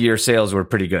full year sales were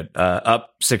pretty good,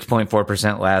 up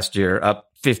 6.4% last year, up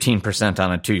 15%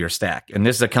 on a 2-year stack. And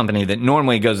this is a company that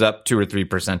normally goes up 2 or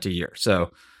 3% a year.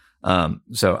 So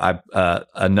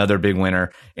another big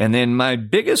winner. And then my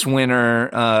biggest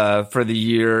winner for the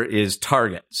year is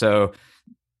Target. So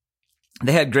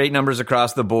they had great numbers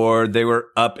across the board. They were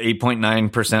up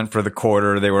 8.9% for the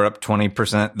quarter. They were up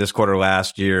 20% this quarter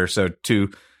last year. So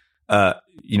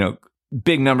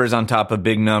big numbers on top of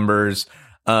big numbers.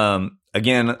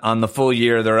 Again, on the full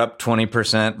year, they're up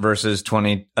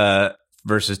 20%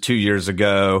 versus 2 years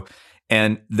ago.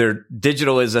 And their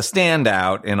digital is a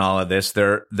standout in all of this.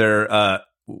 Their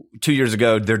 2 years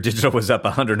ago, their digital was up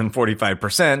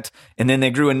 145%. And then they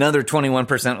grew another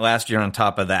 21% last year on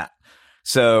top of that.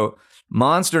 So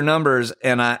monster numbers.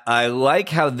 And I like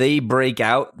how they break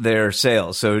out their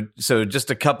sales. So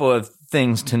just a couple of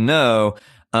things to know.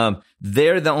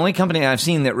 They're the only company I've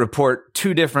seen that report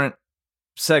 2 different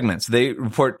segments. They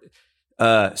report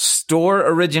store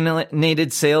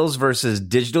originated sales versus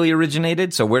digitally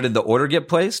originated. So where did the order get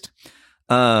placed?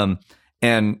 They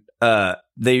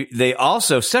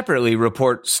also separately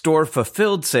report store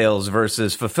fulfilled sales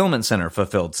versus fulfillment center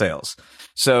fulfilled sales.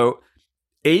 So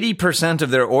 80% of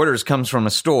their orders comes from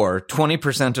a store,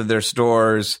 20% of their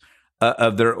stores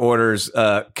of their orders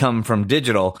come from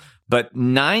digital, but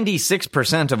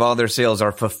 96% of all their sales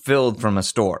are fulfilled from a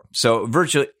store. So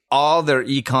virtually all their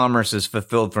e-commerce is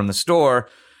fulfilled from the store.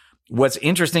 What's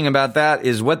interesting about that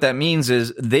is what that means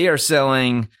is they are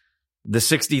selling the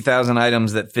 60,000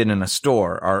 items that fit in a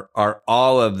store are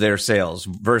all of their sales,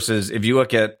 versus if you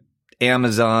look at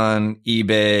Amazon,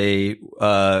 eBay,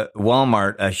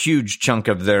 Walmart, a huge chunk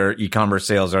of their e-commerce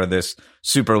sales are this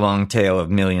super long tail of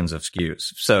millions of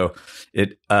SKUs. So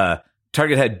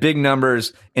Target had big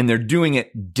numbers, and they're doing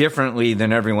it differently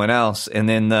than everyone else. And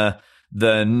then the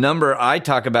number I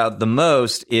talk about the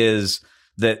most is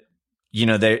that, you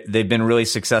know, they've been really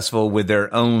successful with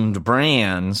their owned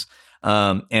brands.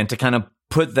 And to kind of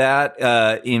put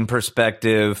that in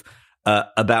perspective,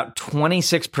 about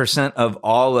 26% of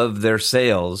all of their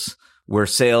sales were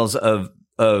sales of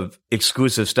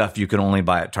exclusive stuff you could only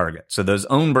buy at Target. So those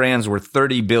own brands were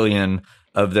 30 billion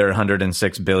of their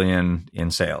 106 billion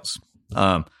in sales.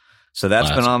 So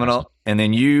that's phenomenal. Awesome. And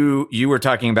then you were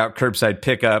talking about curbside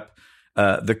pickup.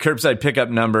 The curbside pickup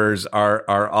numbers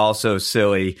are also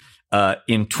silly.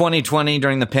 In 2020,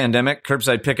 during the pandemic,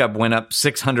 curbside pickup went up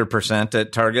 600%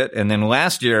 at Target. And then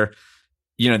last year,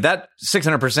 you know, that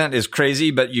 600% is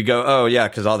crazy, but you go, oh yeah,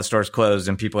 because all the stores closed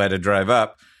and people had to drive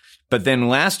up. But then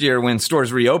last year, when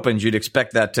stores reopened, you'd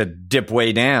expect that to dip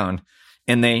way down.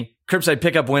 And curbside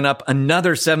pickup went up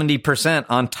another 70%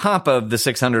 on top of the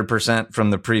 600% from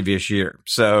the previous year.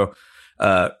 So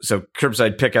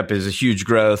curbside pickup is a huge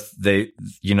growth. They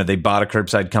bought a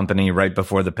curbside company right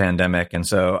before the pandemic. And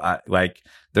so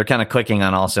they're kind of clicking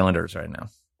on all cylinders right now.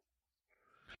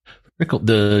 Cool.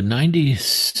 The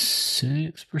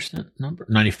 96% number,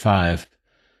 95.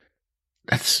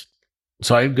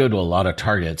 So I go to a lot of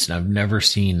Targets, and I've never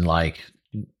seen, like,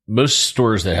 most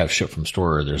stores that have ship from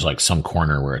store, there's like some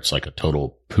corner where it's like a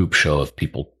total poop show of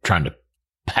people trying to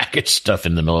package stuff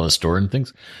in the middle of the store and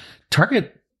things.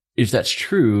 Target, if that's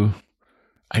true,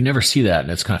 I never see that, and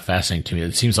it's kind of fascinating to me.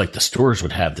 It seems like the stores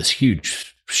would have this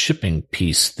huge shipping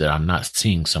piece that I'm not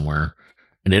seeing somewhere,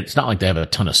 and it's not like they have a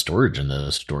ton of storage in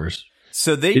those stores.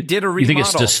 So they did a remodel. You think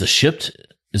it's just the shipped?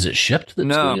 Is it shipped?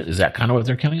 No. Is that kind of what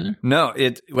they're counting there? No,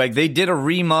 they did a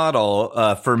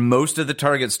remodel for most of the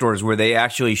Target stores where they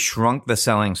actually shrunk the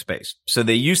selling space. So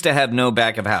they used to have no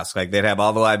back of house. Like, they'd have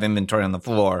all the live inventory on the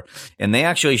floor, and they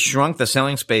actually shrunk the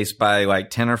selling space by like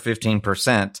 10 or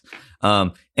 15%,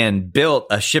 and built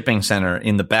a shipping center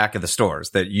in the back of the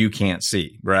stores that you can't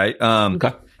see, right?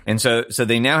 Okay. And so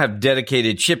they now have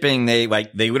dedicated shipping. They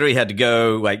literally had to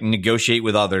go negotiate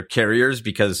with all their carriers,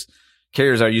 because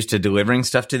carriers are used to delivering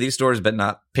stuff to these stores, but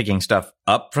not picking stuff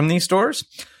up from these stores.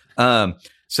 So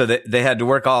that they had to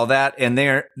work all that, and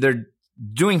they're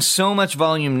doing so much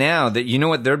volume now that, you know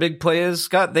what their big play is,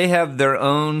 Scott? They have their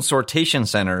own sortation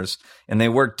centers, and they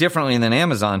work differently than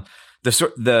Amazon.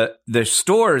 The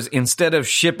stores, instead of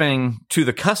shipping to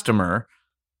the customer,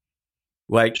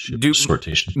 do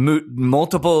sortation,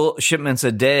 multiple shipments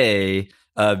a day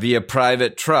via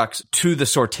private trucks to the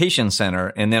sortation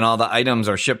center, and then all the items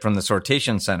are shipped from the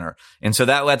sortation center. And so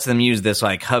that lets them use this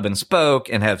like hub and spoke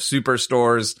and have super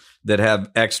stores that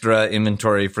have extra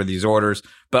inventory for these orders.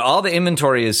 But all the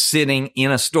inventory is sitting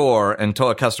in a store until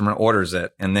a customer orders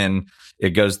it, and then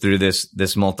it goes through this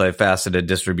multifaceted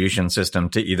distribution system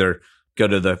to either go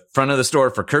to the front of the store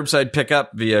for curbside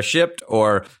pickup via shipped,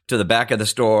 or to the back of the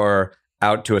store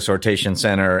out to a sortation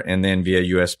center, and then via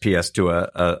USPS to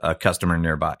a customer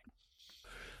nearby.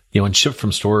 Yeah, when ship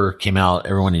from store came out,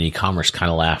 everyone in e-commerce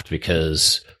kind of laughed,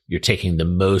 because you're taking the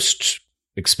most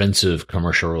expensive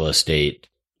commercial real estate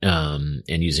and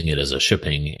using it as a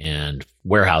shipping, and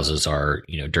warehouses are,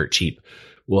 dirt cheap.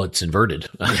 Well, it's inverted.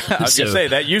 I was going to say,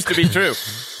 that used to be true.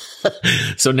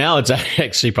 So now it's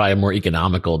actually probably more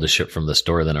economical to ship from the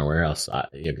store than a warehouse,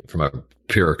 from a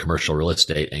pure commercial real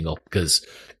estate angle, because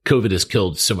COVID has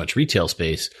killed so much retail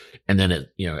space. And then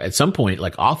at some point,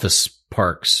 like office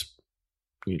parks,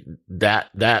 that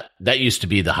used to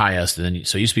be the highest. And then,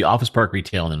 so it used to be office park,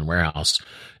 retail, and then warehouse.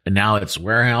 And now it's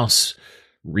warehouse,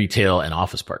 retail, and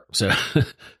office park. So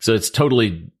it's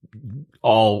totally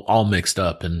all mixed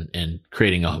up and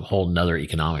creating a whole nother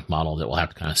economic model that we'll have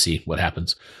to kind of see what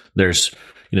happens. There's,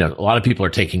 a lot of people are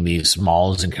taking these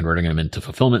malls and converting them into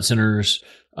fulfillment centers.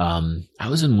 I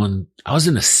was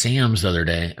in a Sam's the other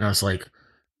day, and I was like,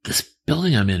 this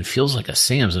building I'm in feels like a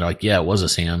Sam's. And they're like, yeah, it was a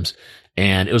Sam's.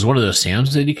 And it was one of those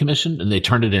Sam's they decommissioned, and they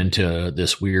turned it into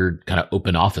this weird kind of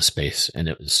open office space. And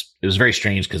it was very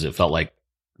strange because it felt like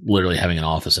literally having an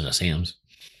office in a Sam's.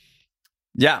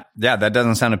 Yeah. That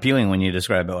doesn't sound appealing when you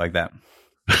describe it like that.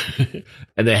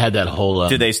 And they had that whole.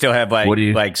 Do they still have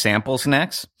like sample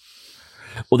snacks?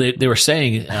 Well, they were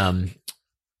saying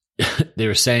they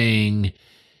were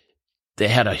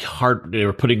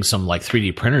putting some like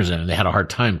 3D printers in, and they had a hard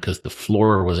time because the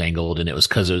floor was angled, and it was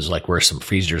because it was like where some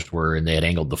freezers were, and they had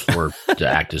angled the floor to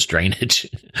act as drainage.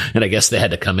 And I guess they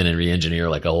had to come in and re-engineer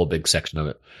like a whole big section of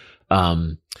it.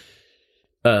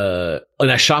 And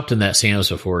I shopped in that Sam's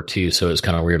before too, so it was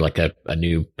kind of weird. Like I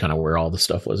knew kind of where all the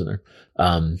stuff was in there.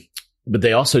 But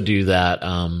they also do that.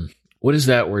 What is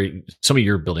that where some of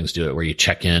your buildings do it, where you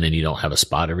check in and you don't have a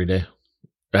spot every day?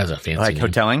 That has a fancy like name.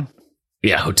 hoteling.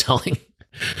 Yeah, hoteling.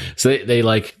 So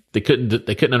they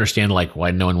couldn't understand like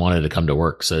why no one wanted to come to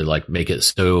work. So like make it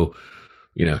so,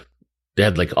 they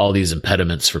had like all these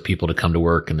impediments for people to come to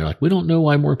work, and they're like, we don't know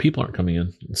why more people aren't coming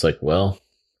in. It's like, well,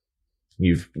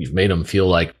 you've made them feel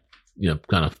like,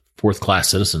 kind of fourth class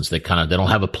citizens. They don't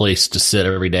have a place to sit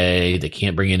every day. They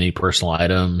can't bring in any personal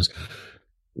items.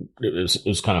 It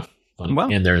was kind of fun. Well,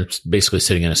 and they're basically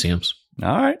sitting in a Sam's.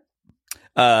 All right.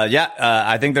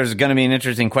 I think there's going to be an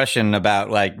interesting question about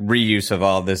like reuse of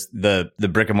all this, the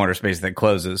brick and mortar space that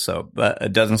closes. So,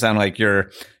 it doesn't sound like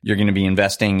you're going to be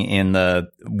investing in the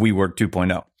WeWork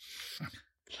 2.0.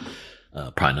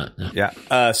 Probably not. No.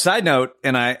 Yeah. Side note,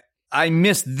 and I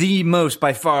missed the most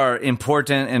by far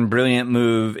important and brilliant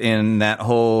move in that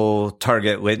whole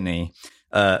Target litany.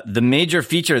 The major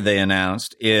feature they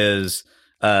announced is,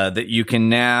 that you can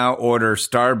now order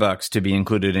Starbucks to be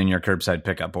included in your curbside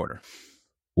pickup order.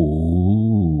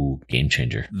 Ooh, game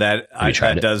changer. That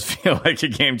does feel like a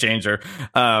game changer.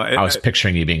 I was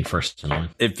picturing you being first in line.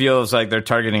 It feels like they're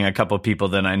targeting a couple of people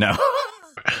that I know.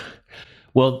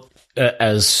 Well,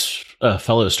 as a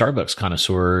fellow Starbucks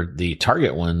connoisseur, the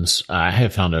Target ones I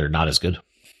have found are not as good.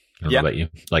 I don't know about you.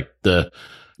 Like the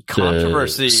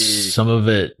controversy, some of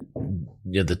it,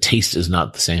 the taste is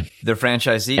not the same. They're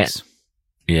franchisees.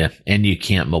 And you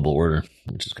can't mobile order,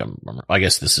 which is kind of a bummer. I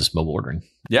guess this is mobile ordering.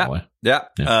 Yeah.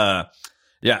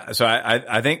 So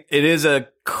I think it is a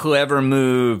clever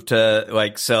move to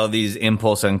like sell these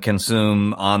impulse and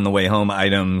consume on the way home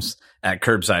items at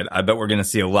curbside. I bet we're going to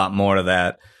see a lot more of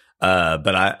that.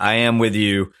 But I am with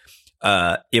you.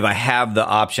 If I have the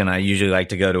option, I usually like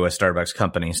to go to a Starbucks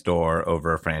company store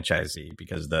over a franchisee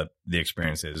because the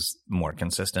experience is more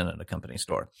consistent at a company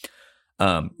store.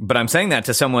 But I'm saying that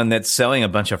to someone that's selling a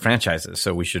bunch of franchises,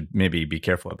 so we should maybe be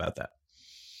careful about that.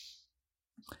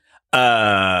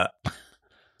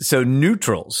 So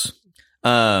neutrals.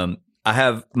 I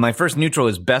have my first neutral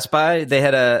is Best Buy. They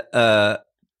had a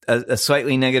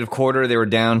slightly negative quarter. They were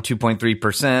down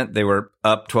 2.3%. They were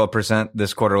up 12%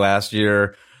 this quarter last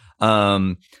year.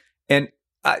 And they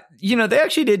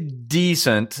actually did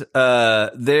decent.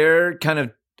 They're kind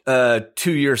of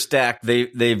 2-year stack,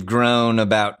 they've grown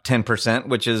about 10%,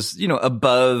 which is,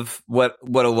 above what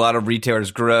a lot of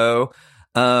retailers grow.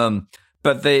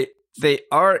 But they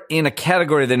are in a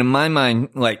category that in my mind,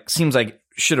 like seems like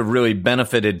should have really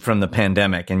benefited from the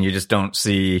pandemic. And you just don't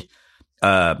see,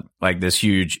 like this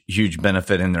huge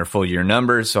benefit in their full year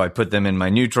numbers. So I put them in my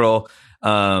neutral.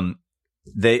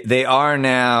 They are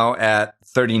now at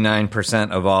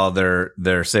 39% of all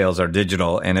their sales are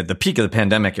digital. And at the peak of the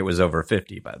pandemic, it was over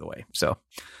 50, by the way. So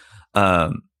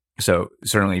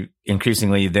certainly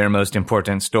increasingly their most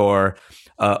important store.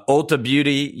 Ulta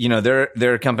Beauty,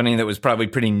 they're a company that was probably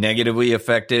pretty negatively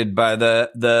affected by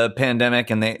the pandemic,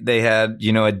 and they had,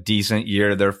 a decent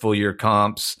year. Their full year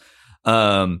comps,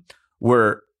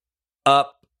 were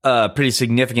up pretty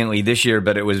significantly this year,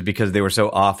 but it was because they were so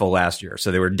awful last year.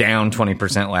 So they were down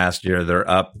 20% last year. They're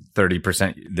up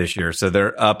 30% this year. So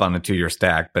they're up on a 2-year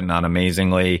stack, but not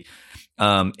amazingly.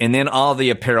 And then all the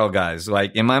apparel guys,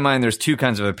 like in my mind, there's two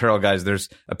kinds of apparel guys. There's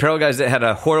apparel guys that had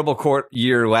a horrible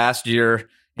year last year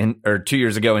or 2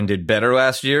 years ago and did better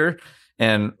last year.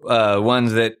 And,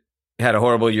 ones that had a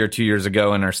horrible year 2 years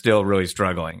ago and are still really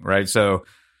struggling, right? So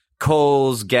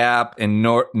Kohl's, Gap, and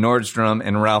Nordstrom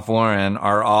and Ralph Lauren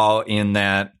are all in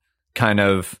that kind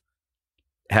of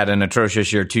had an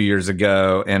atrocious year 2 years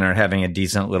ago and are having a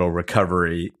decent little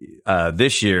recovery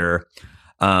this year.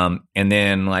 And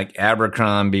then like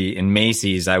Abercrombie and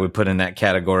Macy's, I would put in that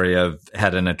category of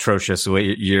had an atrocious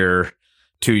year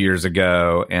 2 years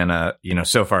ago and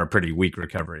so far a pretty weak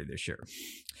recovery this year.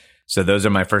 So those are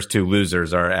my first two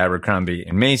losers are Abercrombie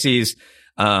and Macy's.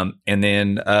 And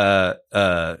then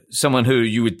someone who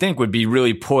you would think would be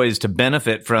really poised to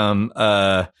benefit from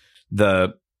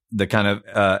the the kind of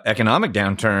economic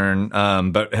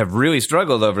downturn, but have really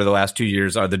struggled over the last 2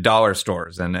 years are the dollar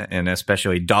stores and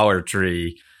especially Dollar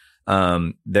Tree.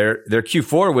 Their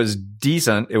Q4 was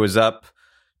decent. It was up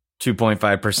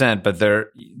 2.5%, but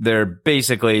they're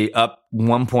basically up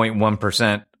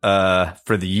 1.1%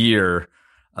 for the year,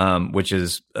 which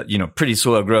is pretty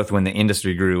slow growth when the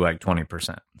industry grew like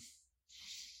 20%.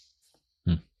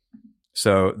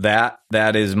 So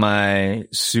that is my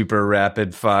super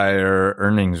rapid fire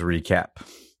earnings recap.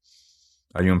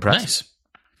 Are you impressed? Nice.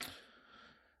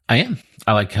 I am.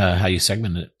 I like how you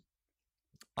segmented it.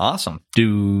 Awesome.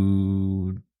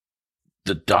 Do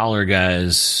the dollar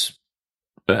guys?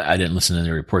 I didn't listen to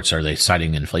the reports. Are they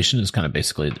citing inflation as kind of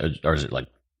basically, or is it like?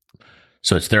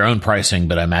 So it's their own pricing,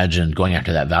 but I imagine going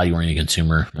after that value-oriented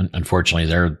consumer. Unfortunately,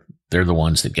 they're the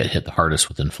ones that get hit the hardest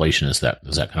with inflation. Is that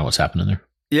kind of what's happening there?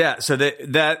 Yeah, so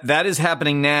that is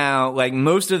happening now. Like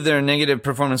most of their negative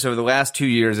performance over the last 2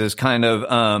 years is kind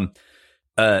of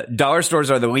dollar stores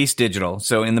are the least digital.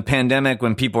 So in the pandemic,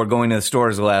 when people were going to the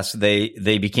stores less,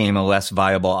 they became a less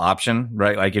viable option,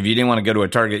 right? Like if you didn't want to go to a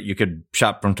Target, you could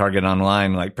shop from Target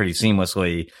online like pretty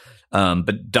seamlessly.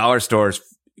 But dollar stores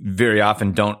very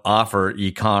often don't offer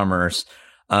e-commerce.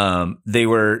 They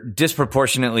were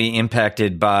disproportionately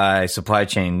impacted by supply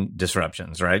chain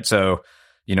disruptions, right? So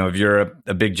if you're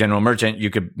a big general merchant, you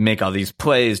could make all these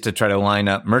plays to try to line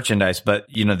up merchandise. But,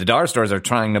 the dollar stores are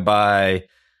trying to buy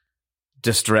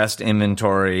distressed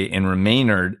inventory and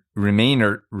remaindered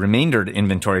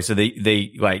inventory. So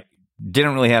they like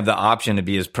didn't really have the option to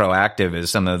be as proactive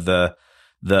as some of the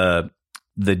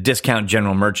discount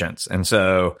general merchants. And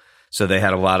so they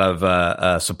had a lot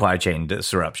of supply chain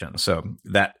disruptions. So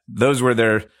those were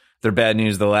their bad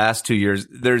news the last 2 years.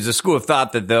 There's a school of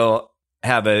thought that they'll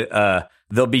have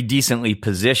they'll be decently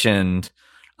positioned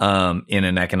in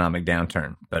an economic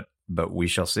downturn, but we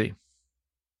shall see.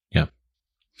 Yeah.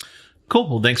 Cool.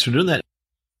 Well, thanks for doing that.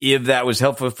 If that was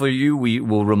helpful for you, we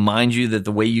will remind you that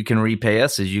the way you can repay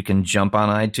us is you can jump on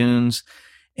iTunes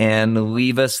and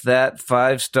leave us that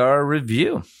 5-star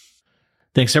review.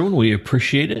 Thanks, everyone. We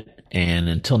appreciate it. And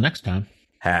until next time,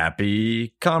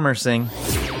 happy commercing.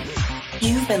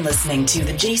 You've been listening to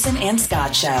The Jason and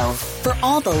Scott Show. For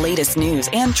all the latest news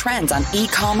and trends on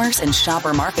e-commerce and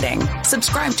shopper marketing,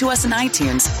 subscribe to us on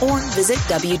iTunes or visit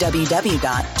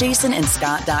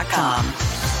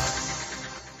www.jasonandscott.com.